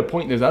you had to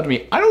point this out to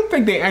me. I don't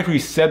think they actually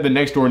said the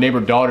next door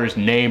neighbor daughter's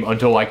name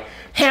until like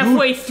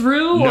halfway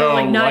through, no, or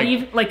like not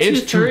even like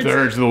it's 2/3.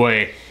 2/3 of the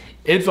way.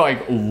 It's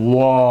like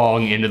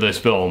long into this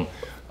film.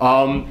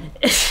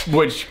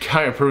 Which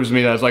kind of proves to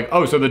me that it's like,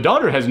 oh, so the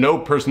daughter has no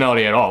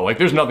personality at all. Like,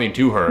 there's nothing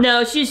to her.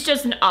 No, she's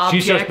just an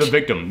object. She's just the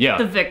victim, yeah.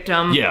 The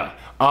victim.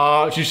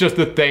 Yeah. She's just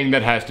the thing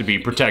that has to be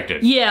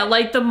protected. Yeah,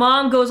 like the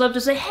mom goes up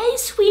to say, hey,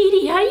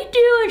 sweetie, how you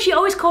doing? She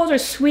always calls her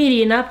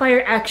sweetie and not by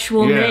her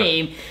actual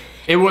name.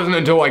 It wasn't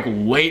until like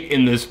late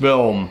in this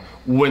film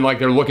when like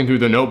they're looking through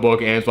the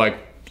notebook and it's like,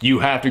 you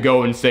have to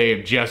go and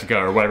save Jessica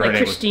or whatever her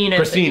name was.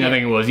 Christine, I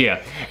think it was,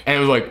 yeah. And it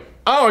was like,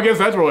 oh, I guess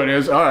that's what it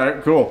is. All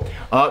right, cool.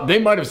 They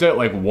might have said it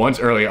like once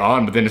early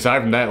on, but then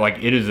aside from that, like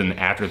it is an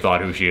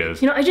afterthought who she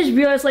is. You know, I just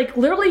realized like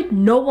literally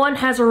no one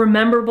has a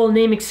memorable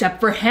name except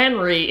for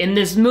Henry in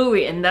this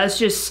movie, and that's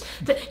just,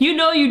 you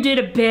know, you did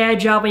a bad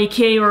job when you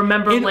can't even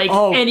remember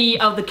any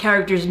of the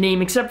characters'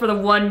 name except for the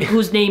one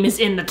whose name is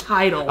in the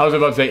title. I was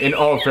about to say, in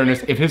all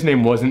fairness, if his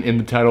name wasn't in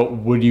the title,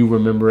 would you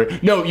remember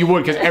it? No, you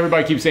would, because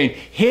everybody keeps saying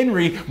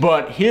Henry,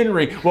 but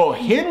Henry. Well,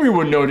 Henry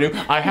would know too.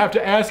 I have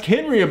to ask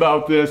Henry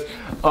about this.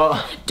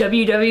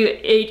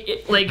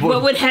 WW8, like,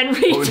 what would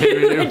Henry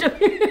do?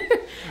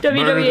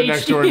 Murder the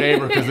next door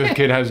neighbor, because this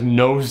kid has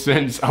no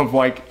sense of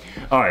like,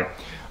 all right.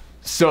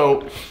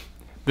 So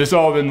this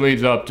all then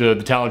leads up to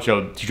the talent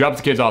show. She drops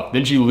the kids off,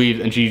 then she leaves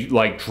and she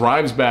like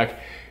drives back,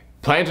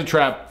 plants a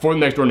trap for the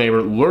next door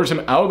neighbor, lures him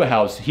out of the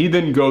house. He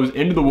then goes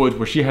into the woods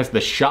where she has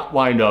the shot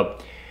lined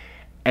up,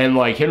 and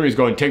like Henry's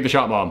going, take the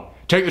shot, mom.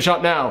 Take the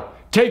shot now.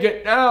 Take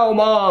it now,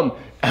 mom.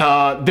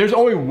 There's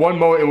only one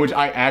moment in which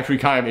I actually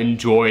kind of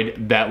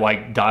enjoyed that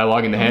like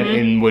dialogue in the head,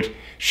 in which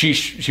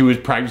she was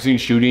practicing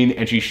shooting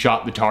and she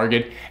shot the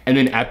target, and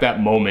then at that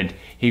moment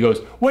he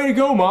goes, way to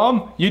go,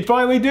 mom, you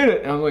finally did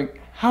it. And I was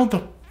like, how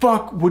the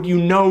fuck would you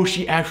know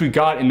she actually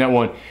got in that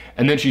one?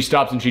 And then she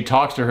stops and she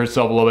talks to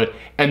herself a little bit,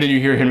 and then you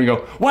hear Henry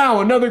go,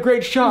 wow, another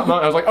great shot,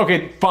 mom. I was like,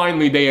 okay,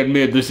 finally they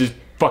admit this is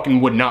fucking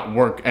would not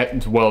work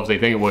as well as they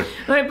think it would.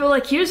 Right, but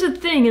like here's the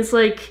thing, it's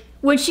like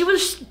when she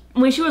was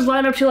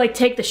lined up to like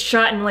take the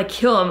shot and like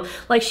kill him,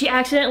 like she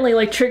accidentally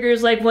like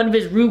triggers like one of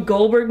his Rube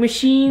Goldberg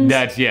machines.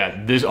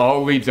 This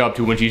all leads up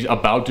to when she's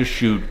about to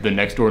shoot the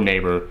next door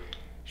neighbor.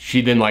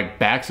 She then like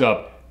backs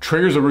up,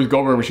 triggers a Rube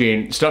Goldberg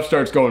machine, stuff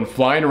starts going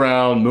flying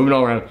around, moving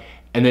all around,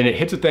 and then it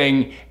hits a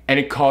thing and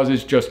it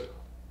causes just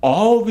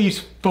all these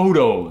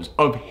photos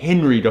of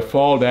Henry to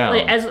fall down.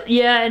 Like,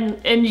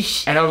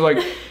 and I was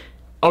like,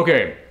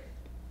 okay,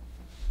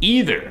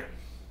 either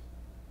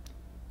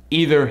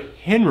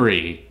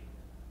Henry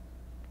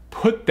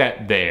put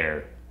that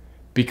there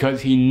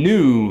because he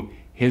knew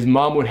his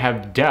mom would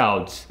have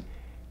doubts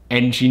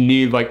and she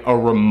needed like a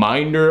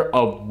reminder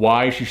of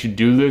why she should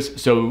do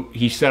this, so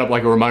he set up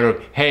like a reminder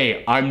of,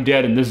 hey, I'm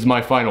dead and this is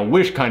my final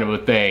wish kind of a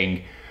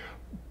thing.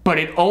 But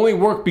it only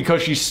worked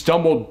because she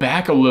stumbled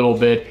back a little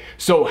bit.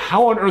 So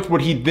how on earth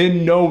would he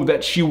then know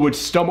that she would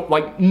stumble?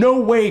 Like,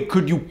 no way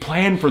could you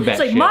plan for that. It's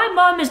like, shit. My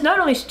mom is not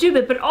only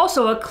stupid, but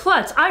also a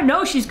klutz. I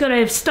know she's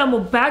gonna stumble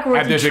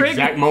backwards at this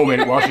exact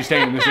moment while she's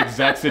staying in this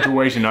exact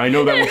situation. I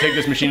know that will take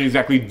this machine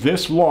exactly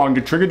this long to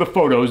trigger the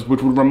photos,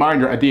 which would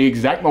remind her at the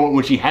exact moment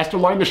when she has to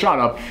line the shot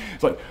up.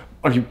 It's like,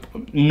 are you,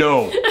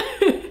 no,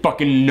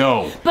 fucking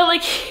no. But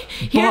like,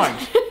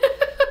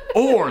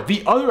 or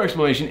the other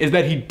explanation is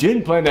that he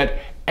didn't plan that.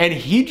 And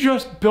he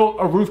just built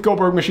a Ruth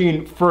Goldberg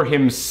machine for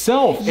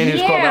himself in his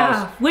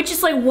clubhouse. Which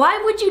is like,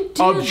 why would you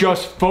do of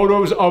just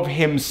photos of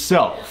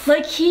himself?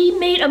 Like he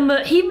made a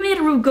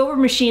Ruth Goldberg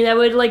machine that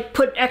would like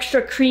put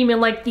extra cream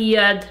in like the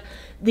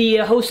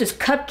Hostess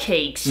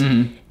cupcakes,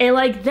 and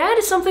like that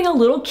is something a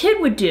little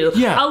kid would do.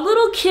 Yeah, a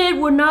little kid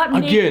would not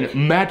make...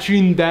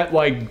 matching that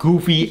like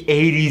goofy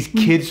 '80s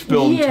kids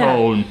film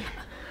tone.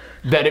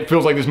 That it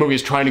feels like this movie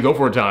is trying to go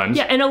for at times.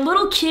 Yeah, and a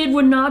little kid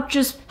would not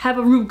just have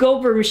a Rube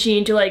Goldberg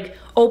machine to like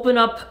open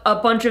up a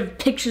bunch of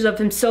pictures of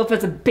himself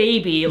as a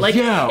baby. Like,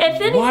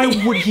 why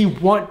would he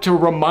want to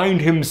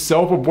remind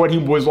himself of what he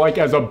was like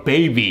as a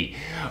baby?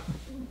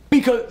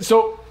 Because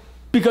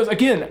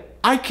again,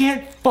 I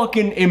can't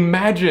fucking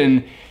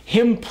imagine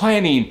him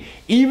planning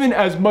even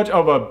as much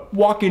of a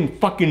walking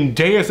fucking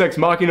Deus Ex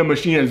Machina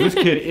machine as this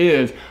kid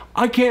is.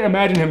 I can't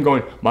imagine him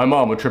going, my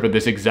mom would trip at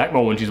this exact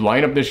moment when she's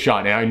lining up this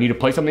shot and I need to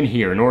play something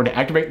here in order to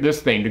activate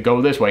this thing to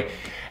go this way.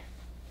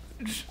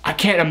 I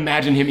can't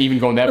imagine him even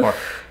going that far.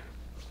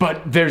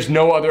 But there's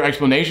no other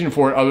explanation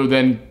for it other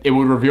than it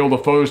would reveal the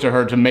photos to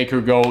her to make her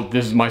go,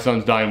 this is my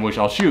son's dying wish,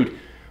 I'll shoot.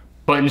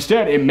 But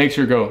instead it makes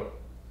her go,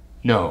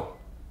 no,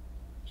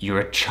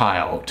 you're a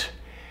child.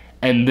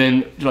 And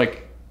then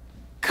like,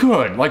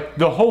 good. Like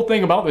the whole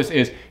thing about this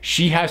is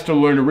she has to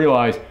learn to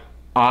realize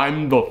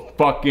I'm the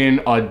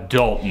fucking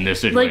adult in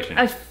this situation.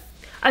 Like,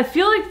 I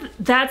feel like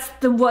that's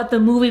what the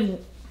movie...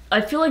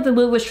 I feel like the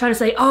movie was trying to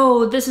say,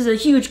 oh, this is a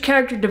huge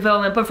character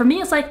development. But for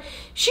me, it's like,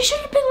 she should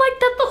have been like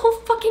that the whole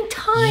fucking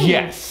time.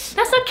 Yes.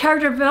 That's not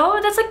character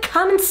development. That's like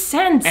common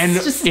sense. And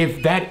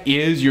if that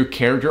is your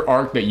character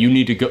arc that you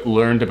need to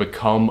learn to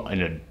become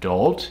an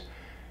adult,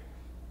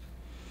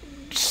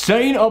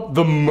 setting up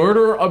the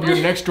murder of your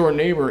next door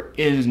neighbor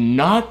is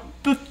not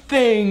the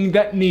thing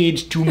that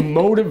needs to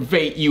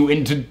motivate you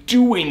into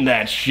doing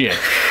that shit.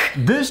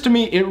 This, to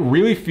me, it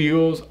really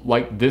feels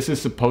like this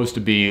is supposed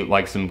to be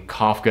like some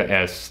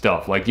Kafka-esque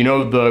stuff. Like, you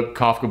know the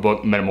Kafka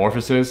book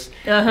Metamorphosis?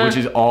 Which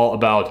is all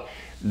about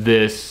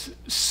this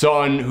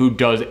son who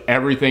does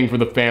everything for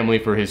the family,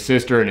 for his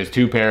sister and his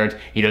two parents.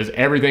 He does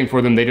everything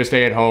for them. They just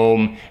stay at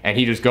home, and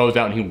he just goes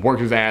out and he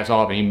works his ass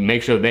off, and he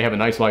makes sure that they have a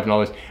nice life and all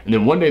this. And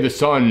then one day the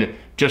son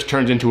just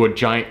turns into a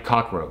giant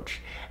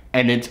cockroach.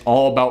 And it's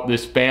all about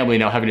this family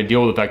now having to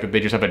deal with the fact that they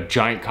just have a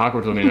giant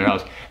cockroach living in their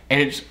house. And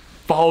it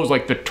follows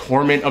like the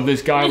torment of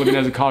this guy living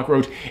as a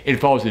cockroach. It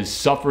follows his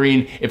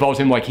suffering. It follows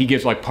him like he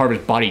gets like part of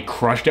his body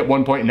crushed at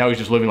one point, and now he's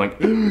just living like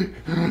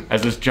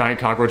as this giant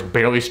cockroach,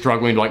 barely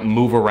struggling to like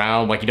move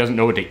around, like he doesn't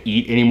know what to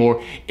eat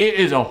anymore. It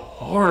is a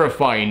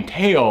horrifying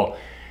tale.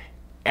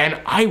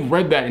 And I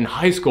read that in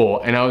high school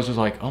and I was just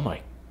like, oh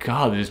my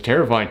God, this is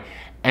terrifying.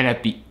 And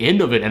at the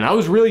end of it, and I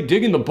was really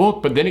digging the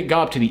book, but then it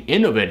got up to the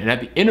end of it, and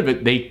at the end of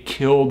it, they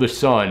kill the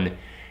son,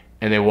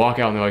 and they walk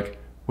out and they're like,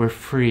 we're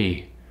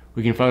free.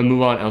 We can finally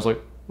move on. And I was like,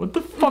 what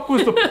the fuck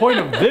was the point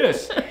of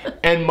this?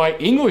 And my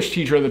English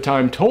teacher at the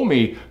time told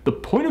me the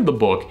point of the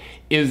book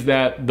is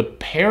that the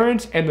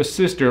parents and the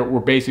sister were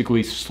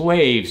basically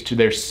slaves to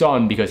their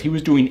son because he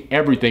was doing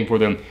everything for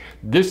them.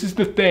 This is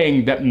the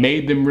thing that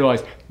made them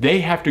realize they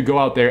have to go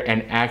out there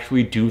and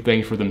actually do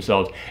things for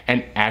themselves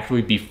and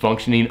actually be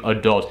functioning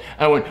adults.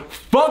 And I went,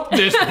 fuck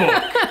this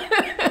book.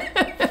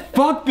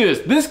 Fuck this.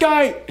 This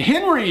guy,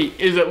 Henry,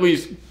 is at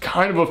least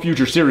kind of a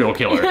future serial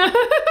killer.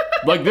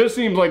 Like, this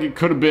seems like it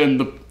could have been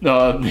the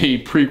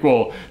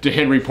prequel to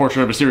Henry,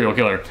 Portrait of a Serial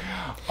Killer.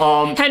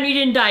 Henry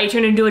didn't die, he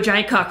turned into a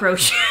giant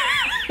cockroach.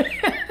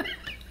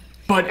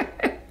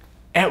 But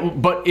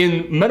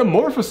in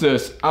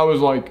Metamorphosis, I was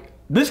like,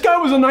 this guy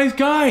was a nice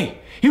guy.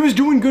 He was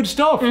doing good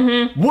stuff.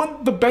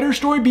 Wouldn't the better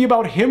story be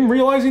about him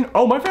realizing,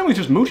 oh, my family's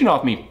just mooching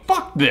off me.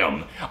 Fuck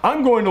them.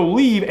 I'm going to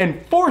leave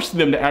and force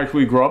them to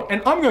actually grow up,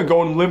 and I'm going to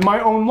go and live my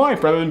own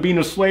life rather than being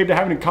a slave to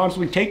having to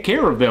constantly take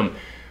care of them.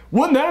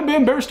 Wouldn't that have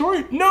been a better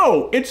story?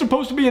 No, it's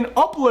supposed to be an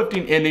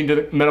uplifting ending to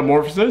the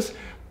Metamorphosis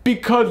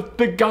because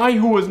the guy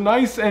who was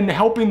nice and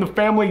helping the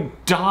family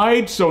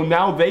died, so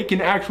now they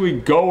can actually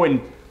go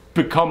and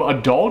become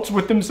adults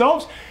with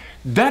themselves.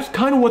 That's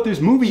kind of what this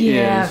movie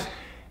is.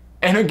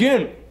 And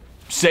again,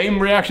 same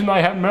reaction that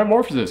I had in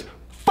Metamorphosis.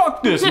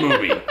 Fuck this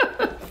movie.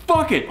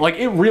 Fuck it. Like,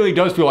 it really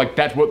does feel like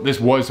that's what this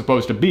was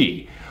supposed to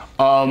be.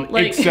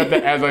 Except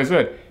that, as I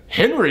said,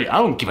 Henry, I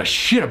don't give a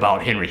shit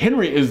about Henry.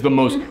 Henry is the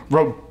most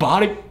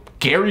robotic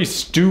Gary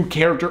Stu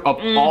character of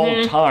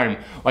all time.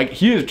 Like,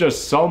 he is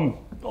just some...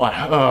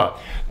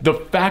 the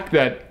fact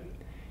that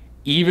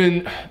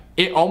even...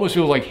 It almost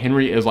feels like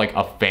Henry is like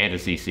a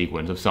fantasy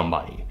sequence of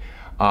somebody.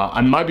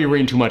 I might be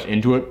reading too much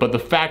into it, but the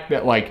fact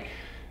that, like...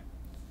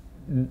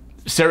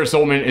 Sarah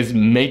Silverman is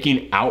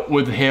making out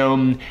with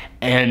him,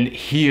 and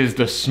he is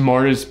the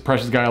smartest,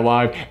 precious guy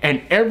alive,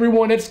 and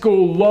everyone at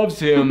school loves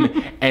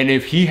him, and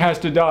if he has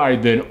to die,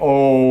 then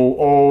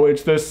oh,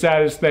 it's the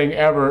saddest thing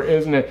ever,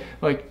 isn't it?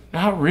 Like,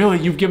 not really.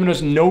 You've given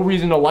us no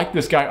reason to like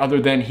this guy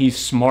other than he's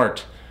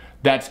smart.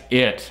 That's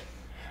it.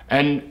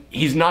 And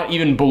he's not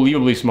even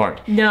believably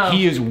smart. No.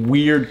 He is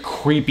weird,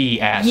 creepy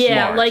ass smart.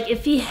 Yeah, like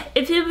if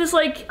he was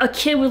like a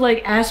kid with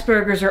like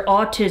Asperger's or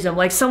autism,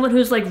 like someone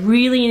who's like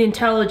really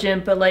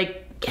intelligent but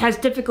like has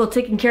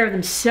difficulty taking care of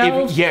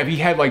themselves. If he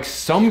had like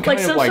some kind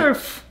of some sort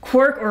of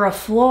quirk or a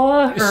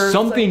flaw or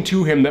something like,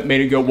 to him that made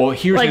it go, well,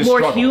 here's like his more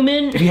struggle.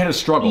 Human. If he had a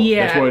struggle,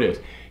 that's what it is.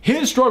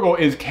 His struggle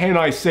is, can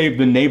I save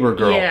the neighbor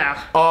girl?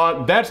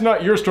 Yeah. That's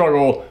not your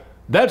struggle.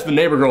 That's the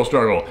neighbor girl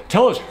struggle.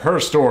 Tell us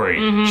her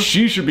story.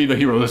 She should be the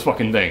hero of this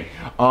fucking thing.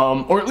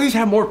 Or at least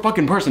have more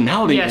fucking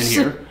personality in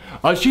here.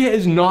 She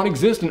is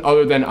non-existent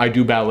other than I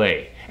do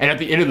ballet. And at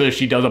the end of this,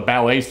 she does a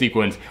ballet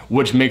sequence,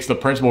 which makes the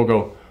principal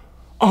go,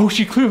 oh,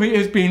 she clearly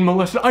is being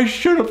molested. I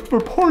should have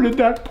reported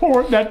that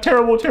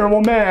terrible,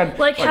 terrible man.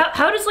 Like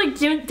how does like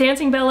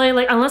dancing ballet,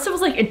 like unless it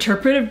was like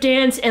interpretive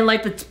dance and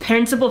like the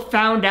principal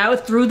found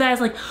out through that,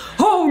 it's like,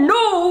 oh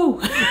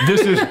no!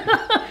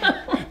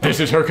 This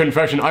is her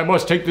confession. I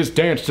must take this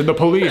dance to the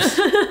police.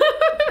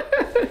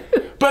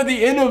 But at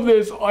the end of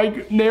this,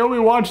 like, Naomi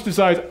Watts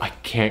decides, I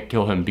can't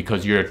kill him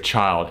because you're a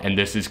child, and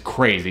this is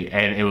crazy.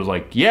 And it was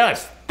like,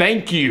 yes,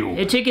 thank you.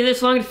 It took you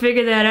this long to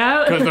figure that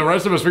out? Because the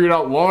rest of us figured it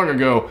out long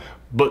ago.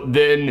 But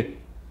then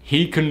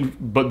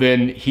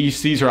he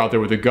sees her out there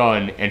with a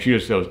gun, and she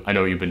just goes, I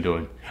know what you've been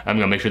doing. I'm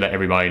gonna make sure that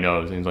everybody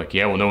knows. And he's like,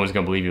 yeah, well, no one's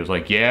gonna believe you. It's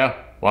like, yeah,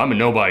 well, I'm a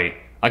nobody.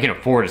 I can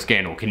afford a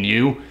scandal. Can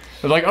you?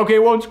 I was like, okay,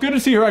 well, it's good to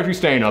see her actually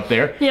staying up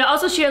there. Yeah,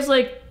 also she has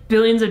like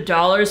billions of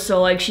dollars,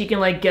 so like she can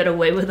like get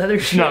away with other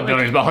shit. Not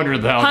billions, but hundreds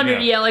of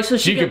thousands. Yeah, like so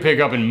she could pick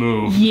up and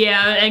move.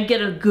 Yeah, and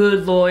get a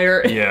good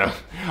lawyer. Yeah.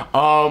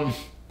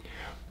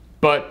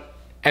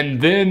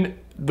 And then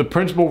the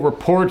principal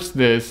reports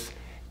this,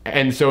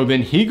 and so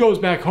then he goes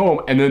back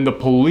home, and then the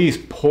police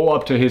pull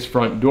up to his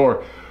front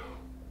door.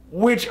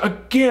 Which,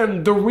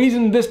 again, the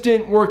reason this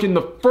didn't work in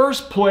the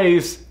first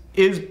place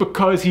is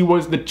because he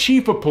was the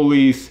chief of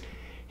police.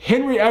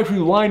 Henry actually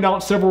lined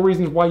out several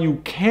reasons why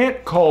you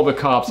can't call the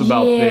cops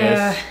about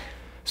this.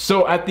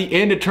 So at the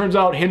end, it turns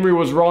out Henry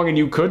was wrong and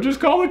you could just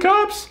call the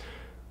cops?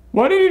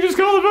 Why didn't you just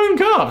call the fucking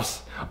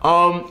cops?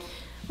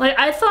 Like,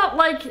 I thought,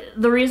 like,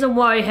 the reason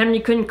why Henry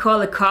couldn't call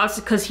the cops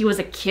is because he was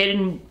a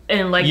kid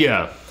and like...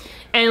 Yeah.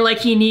 And, like,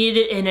 he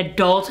needed an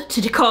adult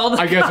to call the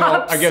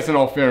cops. I guess in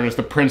all fairness,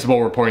 the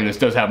principal reporting this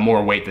does have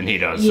more weight than he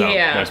does. So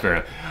that's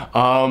fair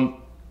enough.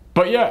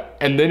 But yeah,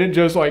 and then it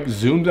just, like,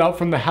 zooms out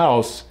from the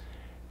house,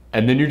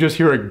 and then you just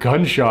hear a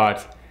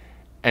gunshot,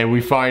 and we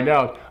find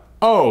out,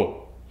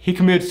 oh, he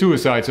committed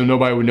suicide so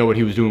nobody would know what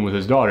he was doing with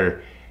his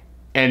daughter.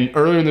 And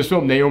earlier in this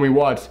film, Naomi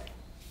Watts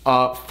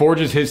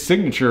forges his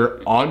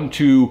signature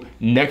onto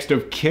next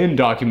of kin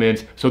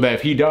documents so that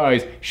if he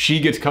dies, she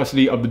gets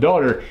custody of the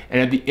daughter.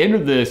 And at the end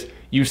of this,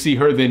 you see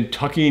her then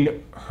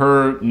tucking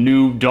her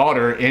new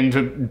daughter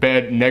into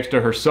bed next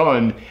to her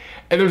son.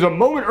 And there's a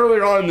moment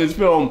earlier on in this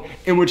film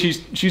in which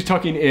she's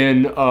tucking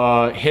in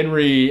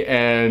Henry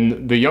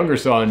and the younger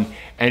son,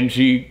 and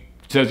she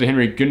says to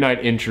Henry, good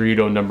night,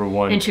 Enchilado number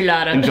one.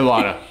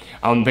 Enchilada.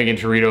 I don't think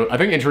Enchilado. I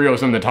think Enchilado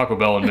is something that Taco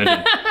Bell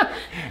invented.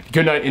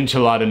 Good night,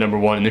 enchilada number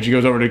one. And then she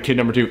goes over to kid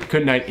number two.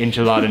 Good night,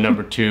 enchilada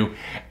number two.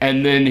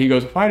 And then he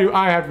goes, why do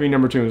I have to be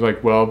number two? He's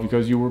like, well,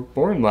 because you were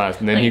born last.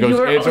 And then he goes,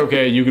 it's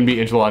okay, you can be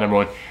enchilada number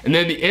one. And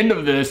then at the end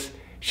of this,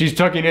 she's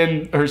tucking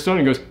in her son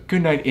and goes,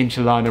 good night,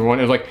 enchilada number one.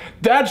 And it's like,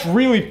 that's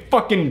really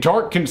fucking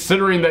dark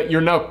considering that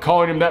you're now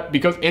calling him that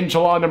because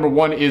enchilada number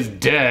one is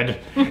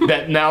dead.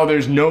 That now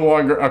there's no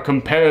longer a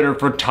competitor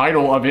for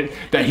title of it,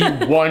 that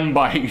he won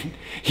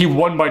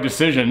by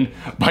decision,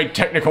 by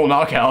technical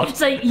knockout.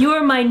 It's like,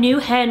 you're my new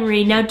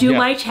Henry, now do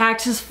my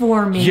taxes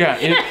for me. Yeah,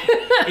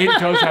 it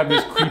does have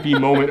this creepy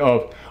moment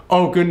of,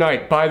 oh, good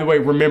night. By the way,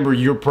 remember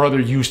your brother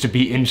used to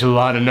be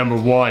enchilada number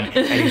one,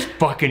 and he's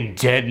fucking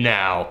dead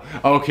now.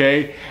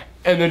 Okay?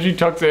 And then she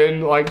tucks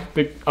in, like,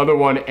 the other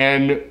one,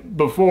 and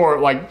before,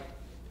 like,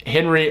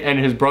 Henry and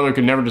his brother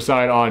could never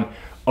decide on,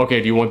 okay,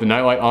 do you want the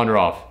nightlight on or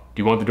off?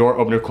 Do you want the door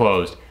open or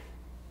closed?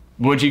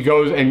 When she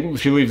goes and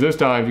she leaves this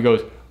time, she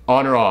goes,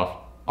 on or off?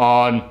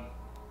 on,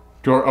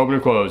 door open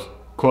and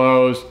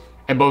close,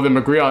 and both of them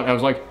agree on it. I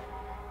was like,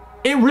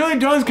 it really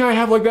does kind of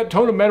have like that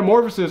tone of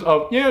metamorphosis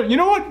of, yeah, you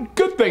know what?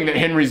 Good thing that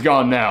Henry's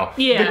gone now.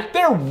 Yeah.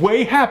 They're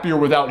way happier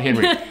without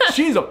Henry.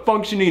 She's a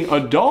functioning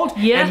adult,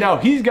 and now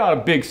he's got a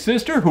big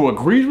sister who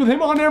agrees with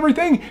him on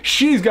everything.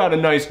 She's got a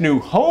nice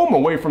new home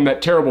away from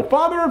that terrible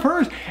father of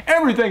hers.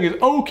 Everything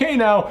is okay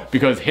now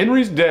because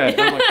Henry's dead.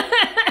 I'm like,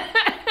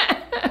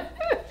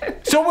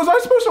 so was I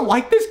supposed to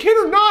like this kid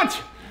or not?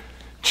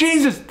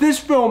 Jesus, this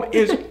film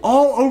is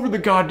all over the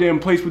goddamn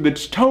place with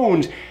its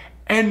tones,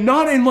 and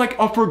not in like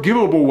a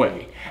forgivable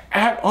way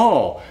at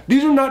all.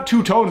 These are not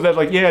two tones that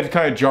like, yeah, it's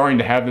kind of jarring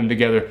to have them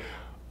together.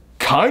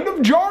 Kind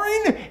of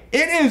jarring?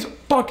 It is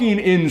fucking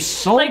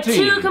insulting. Like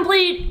two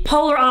complete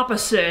polar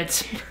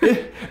opposites.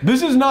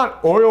 This is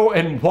not oil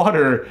and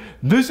water.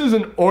 This is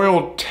an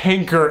oil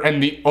tanker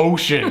and the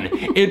ocean.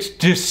 It's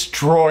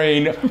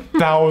destroying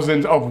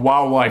thousands of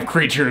wildlife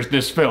creatures,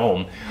 this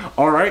film.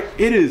 All right?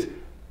 It is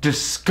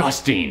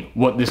disgusting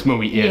what this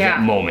movie is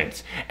at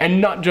moments.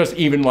 And not just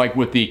even like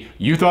with the,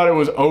 you thought it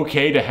was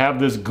okay to have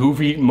this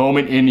goofy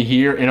moment in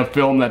here in a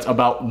film that's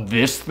about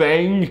this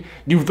thing?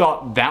 You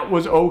thought that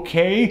was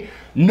okay?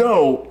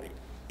 No.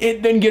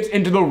 It then gets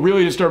into the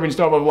really disturbing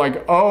stuff of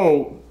like,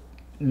 oh,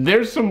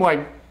 there's some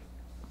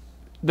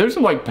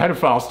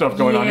pedophile stuff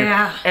going on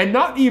here. And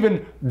not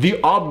even the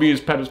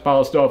obvious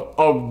pedophile stuff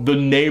of the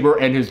neighbor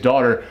and his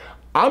daughter.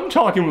 I'm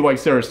talking with like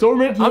Sarah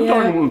Silverman. I'm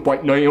talking with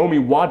like Naomi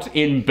Watts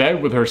in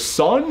bed with her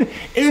son.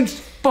 It's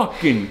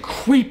fucking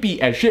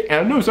creepy as shit.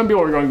 And I know some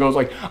people are going to go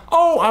like,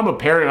 oh, I'm a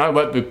parent and I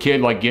let the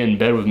kid like get in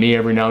bed with me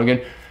every now and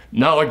again.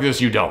 Not like this,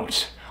 you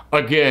don't.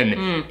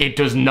 Again, it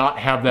does not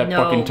have that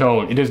fucking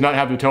tone. It does not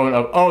have the tone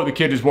of, oh, the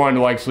kid just wanted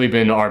to like sleep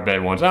in our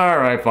bed once. All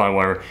right, fine,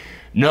 whatever.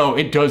 No,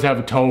 it does have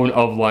a tone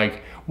of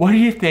like, what are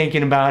you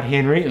thinking about,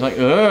 Henry? It's like,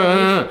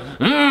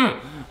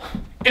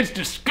 it's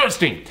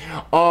disgusting.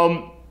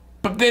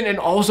 But then, and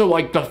also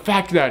like the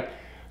fact that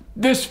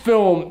this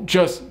film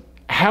just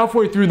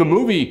halfway through the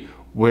movie,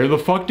 where the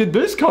fuck did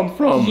this come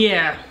from?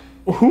 Yeah.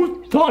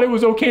 Who thought it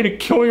was okay to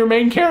kill your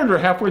main character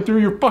halfway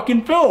through your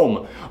fucking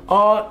film?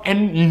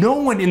 And no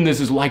one in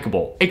this is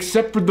likable,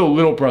 except for the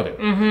little brother.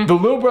 The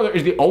little brother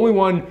is the only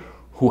one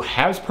who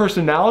has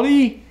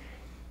personality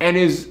and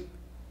is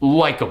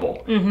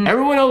likable.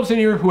 Everyone else in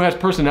here who has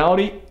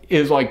personality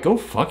is like, go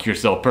fuck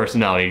yourself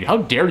personality. How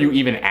dare you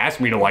even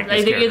ask me to like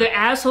this character? They're either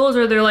assholes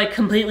or they're like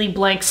completely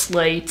blank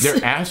slates.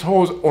 They're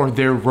assholes or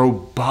they're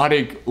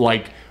robotic,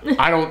 like,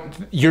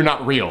 you're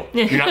not real.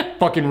 You're not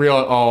fucking real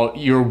at all.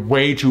 You're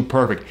way too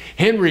perfect.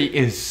 Henry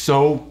is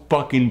so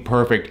fucking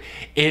perfect.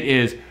 It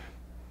is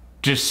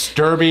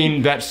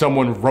disturbing that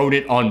someone wrote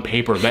it on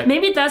paper. That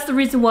maybe that's the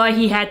reason why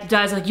he had to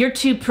die. It's like, you're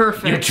too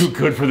perfect. You're too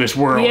good for this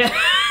world. Yeah.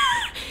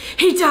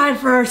 He died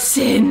for our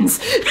sins.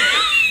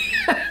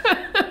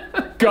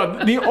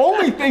 God, the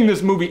only thing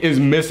this movie is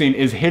missing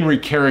is Henry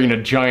carrying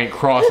a giant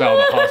cross out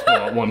of the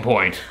hospital at one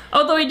point.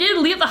 Although he did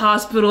leave the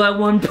hospital at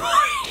one point.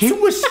 He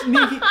was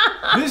sneaky.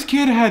 This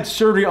kid had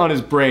surgery on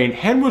his brain.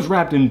 Head was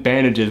wrapped in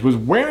bandages. Was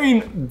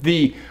wearing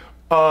the,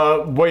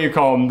 what do you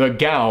call them? The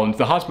gowns,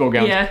 the hospital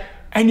gowns. Yeah.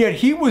 And yet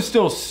he was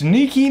still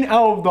sneaking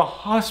out of the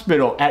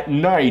hospital at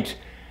night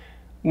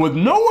with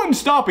no one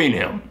stopping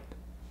him.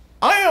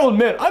 I'll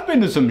admit, I've been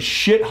to some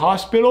shit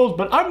hospitals,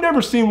 but I've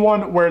never seen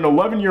one where an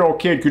 11-year-old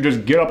kid could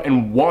just get up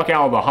and walk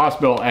out of the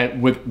hospital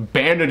with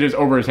bandages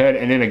over his head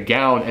and in a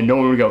gown, and no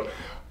one would go,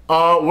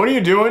 what are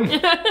you doing?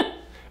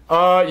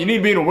 You need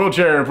to be in a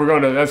wheelchair if we're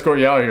going to escort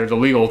you out of here. It's a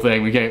legal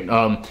thing. We can't,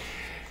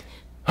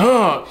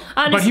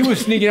 But he was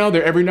sneaking out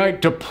there every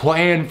night to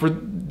plan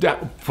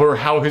for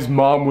how his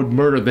mom would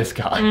murder this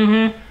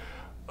guy.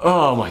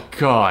 Oh my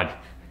God.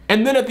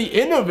 And then at the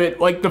end of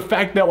it, like the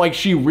fact that like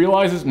she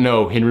realizes,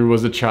 no, Henry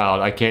was a child,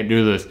 I can't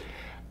do this.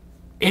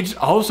 It's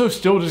also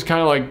still just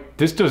kind of like,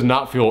 this does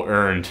not feel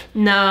earned.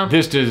 No.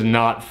 This does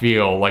not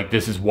feel like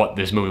this is what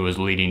this movie was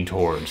leading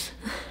towards.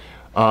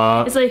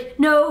 It's like,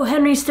 no,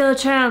 Henry's still a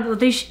child,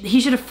 but he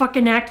should have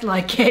fucking acted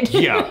like it.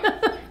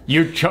 Yeah.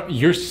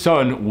 Your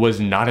son was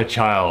not a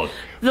child.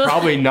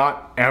 Probably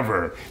not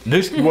ever.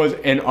 This was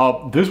an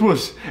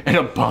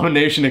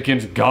abomination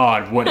against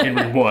God, what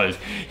Henry was.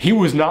 He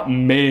was not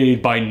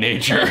made by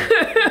nature.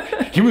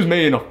 He was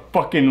made in a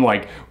fucking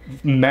like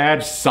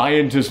mad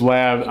scientist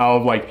lab out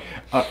of like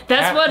half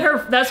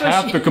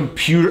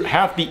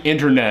the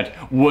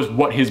internet was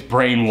what his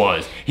brain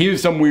was. He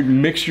was some weird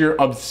mixture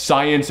of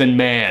science and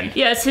man.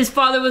 Yes, his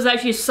father was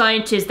actually a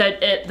scientist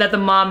that the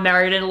mom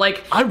married, and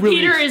like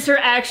Peter is her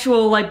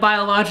actual like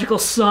biological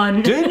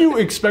son. Didn't you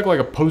expect like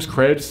a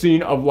post-credits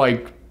scene of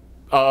like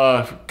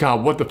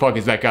God, what the fuck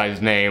is that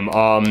guy's name?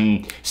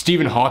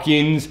 Stephen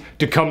Hawking's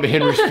to come to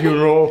Henry's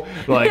funeral,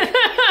 like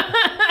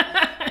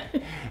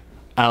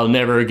I'll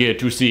never get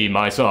to see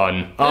my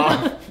son.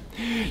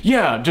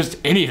 Yeah, just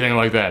anything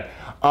like that.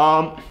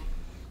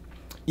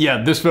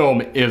 Yeah, this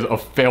film is a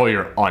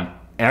failure on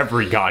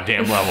every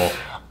goddamn level.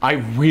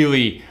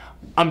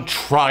 I'm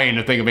trying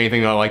to think of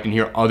anything that I liked in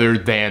here other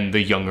than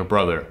the younger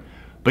brother.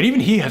 But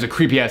even he has a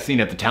creepy ass scene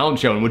at the talent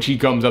show in which he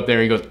comes up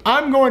there and he goes,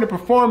 I'm going to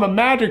perform a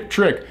magic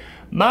trick.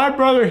 My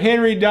brother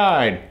Henry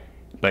died,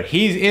 but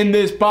he's in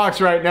this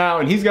box right now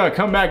and he's gonna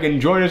come back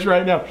and join us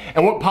right now.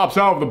 And what pops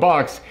out of the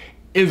box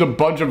is a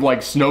bunch of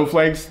like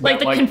snowflakes. Like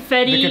the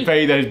confetti. The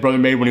confetti that his brother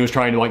made when he was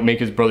trying to like make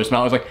his brother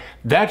smile. I was like,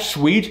 that's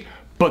sweet,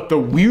 but the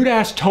weird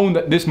ass tone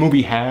that this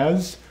movie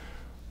has,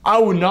 I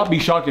would not be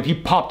shocked if he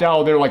popped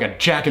out of there like a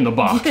Jack in the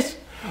Box.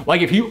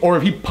 Like if he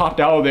popped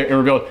out of there and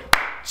revealed,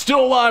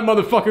 still alive,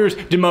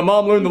 motherfuckers. Did my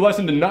mom learn the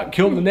lesson to not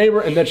kill the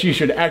neighbor and that she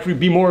should actually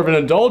be more of an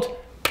adult?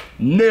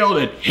 Nailed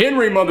it.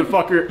 Henry,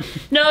 motherfucker.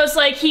 No, it's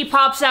like he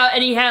pops out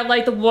and he had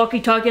like the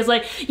walkie-talkie. It's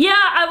like, yeah,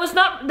 that was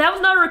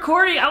not a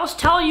recording. I was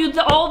telling you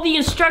all the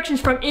instructions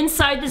from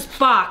inside this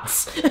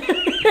box.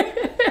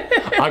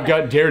 I've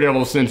got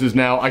Daredevil senses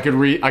now. I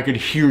could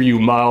hear you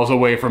miles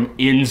away from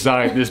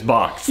inside this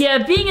box. Yeah,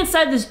 being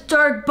inside this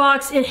dark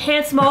box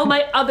enhanced all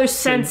my other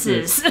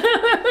senses.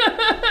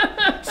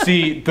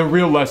 See, the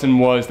real lesson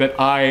was that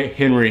I,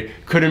 Henry,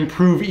 could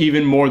improve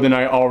even more than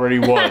I already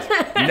was.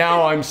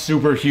 Now I'm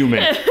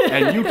superhuman.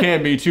 And you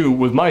can be too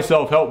with my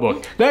self-help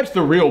book. That's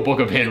the real book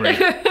of Henry.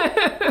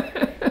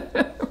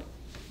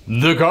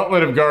 The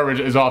Gauntlet of Garbage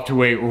is off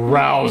to a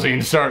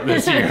rousing start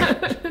this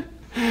year.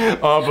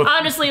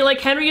 Honestly,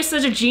 like, Henry is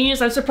such a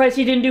genius, I'm surprised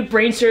he didn't do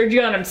brain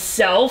surgery on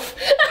himself.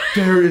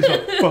 There is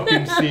a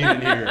fucking scene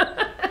in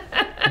here.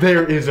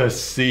 There is a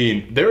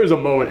scene. There is a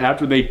moment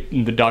after the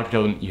doctor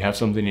tells him, you have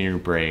something in your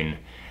brain,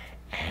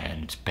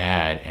 and it's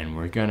bad, and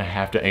we're gonna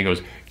have to, and he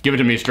goes, give it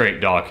to me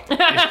straight, doc.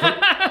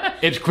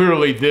 It's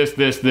clearly this, and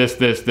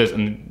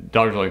the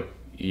doctor's like,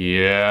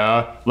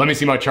 yeah, let me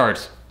see my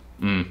charts.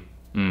 I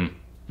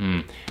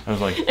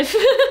was like,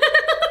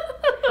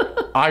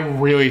 I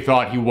really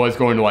thought he was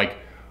going to like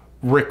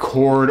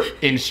record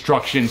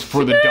instructions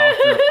for the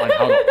doctor on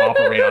how to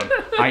operate on.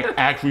 I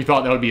actually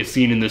thought that would be a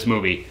scene in this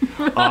movie.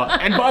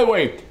 And by the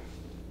way,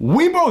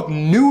 we both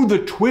knew the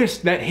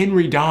twist that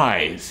Henry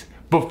dies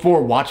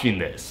before watching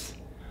this.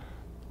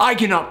 I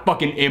cannot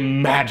fucking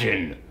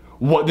imagine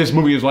what this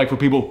movie is like for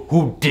people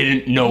who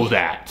didn't know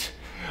that.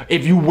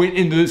 If you went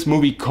into this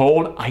movie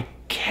cold, I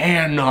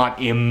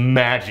cannot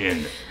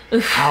imagine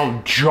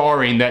how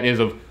jarring that is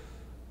of,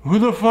 who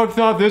the fuck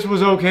thought this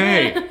was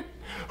okay?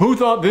 Who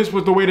thought this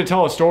was the way to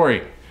tell a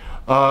story?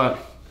 Yeah,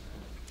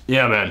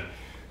 man.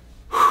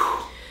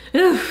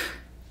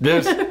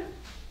 This,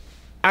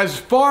 as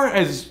far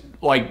as,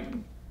 like,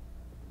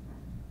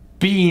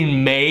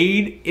 being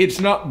made,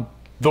 it's not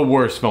the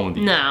worst film of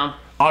the year. No.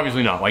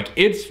 Obviously not. Like,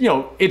 it's, you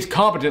know, it's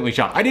competently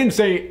shot. I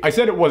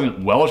said it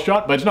wasn't well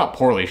shot, but it's not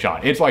poorly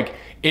shot. It's like,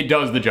 it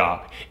does the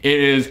job. It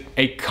is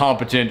a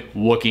competent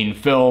looking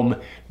film.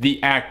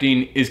 The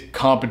acting is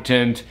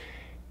competent.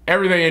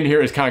 Everything in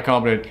here is kind of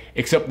competent,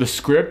 except the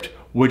script,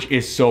 which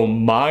is so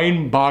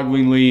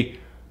mind-bogglingly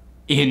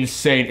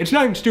insane. It's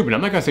not even stupid.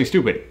 I'm not gonna say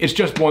stupid. It's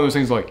just one of those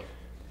things like,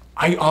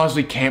 I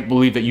honestly can't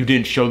believe that you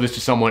didn't show this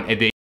to someone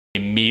and they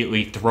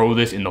immediately throw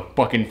this in the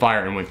fucking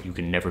fire and went, you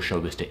can never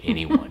show this to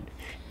anyone.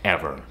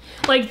 Ever.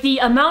 Like, the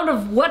amount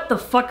of what the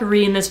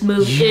fuckery in this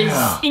movie is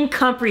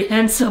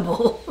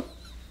incomprehensible.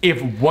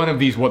 If one of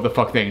these what the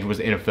fuck things was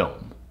in a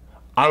film,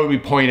 I would be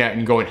pointing at it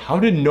and going, how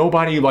did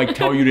nobody like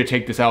tell you to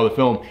take this out of the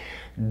film?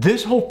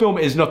 This whole film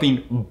is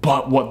nothing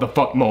but what the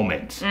fuck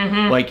moments.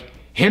 Like,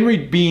 Henry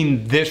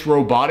being this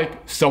robotic,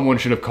 someone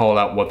should have called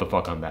out what the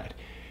fuck on that.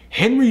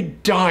 Henry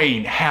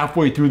dying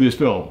halfway through this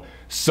film,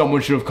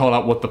 someone should have called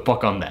out what the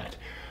fuck on that.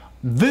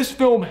 This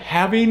film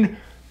having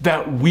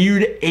that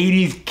weird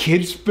 80s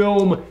kids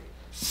film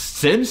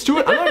sense to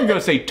it. I'm not even gonna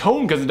say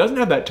tone because it doesn't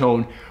have that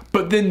tone,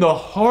 but then the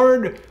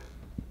hard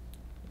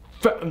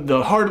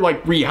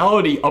like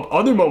reality of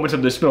other moments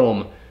of this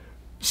film,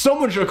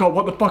 someone should have called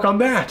what the fuck on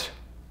that.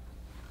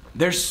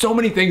 There's so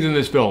many things in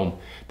this film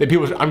that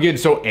people, I'm getting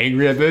so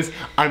angry at this,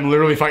 I'm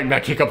literally fighting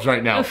back hiccups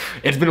right now.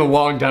 It's been a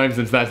long time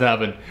since that's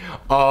happened.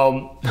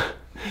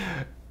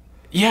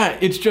 Yeah,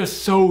 it's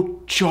just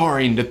so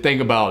jarring to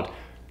think about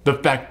the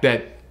fact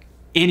that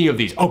any of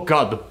these, oh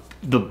god,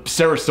 the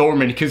Sarah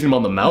Silverman kissing him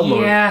on the mouth.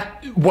 Yeah.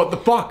 What the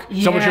fuck?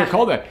 Yeah. Someone should have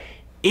called that.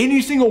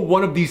 Any single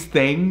one of these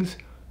things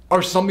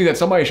are something that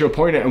somebody should have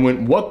pointed at and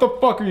went, what the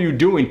fuck are you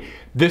doing?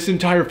 This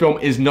entire film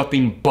is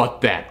nothing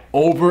but that.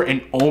 Over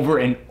and over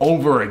and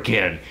over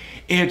again.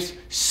 It's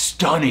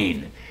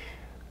stunning.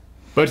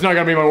 But it's not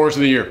gonna be my worst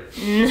of the year.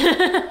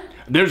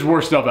 There's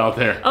worse stuff out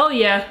there. Oh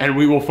yeah. And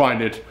we will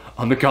find it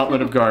on the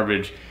Gauntlet of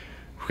Garbage.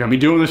 We're gonna be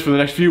doing this for the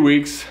next few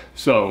weeks,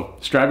 so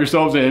strap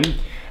yourselves in.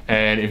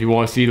 And if you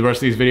want to see the rest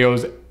of these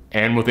videos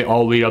and what they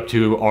all lead up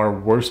to our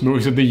worst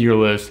movies of the year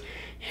list,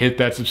 hit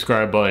that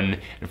subscribe button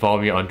and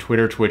follow me on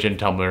Twitter, Twitch, and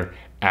Tumblr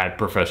at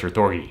Professor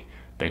Thorgy.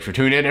 Thanks for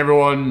tuning in,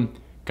 everyone.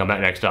 Come back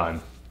next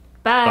time.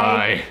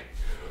 Bye.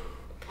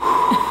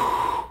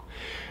 Bye.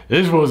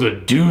 This was a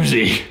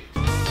doozy.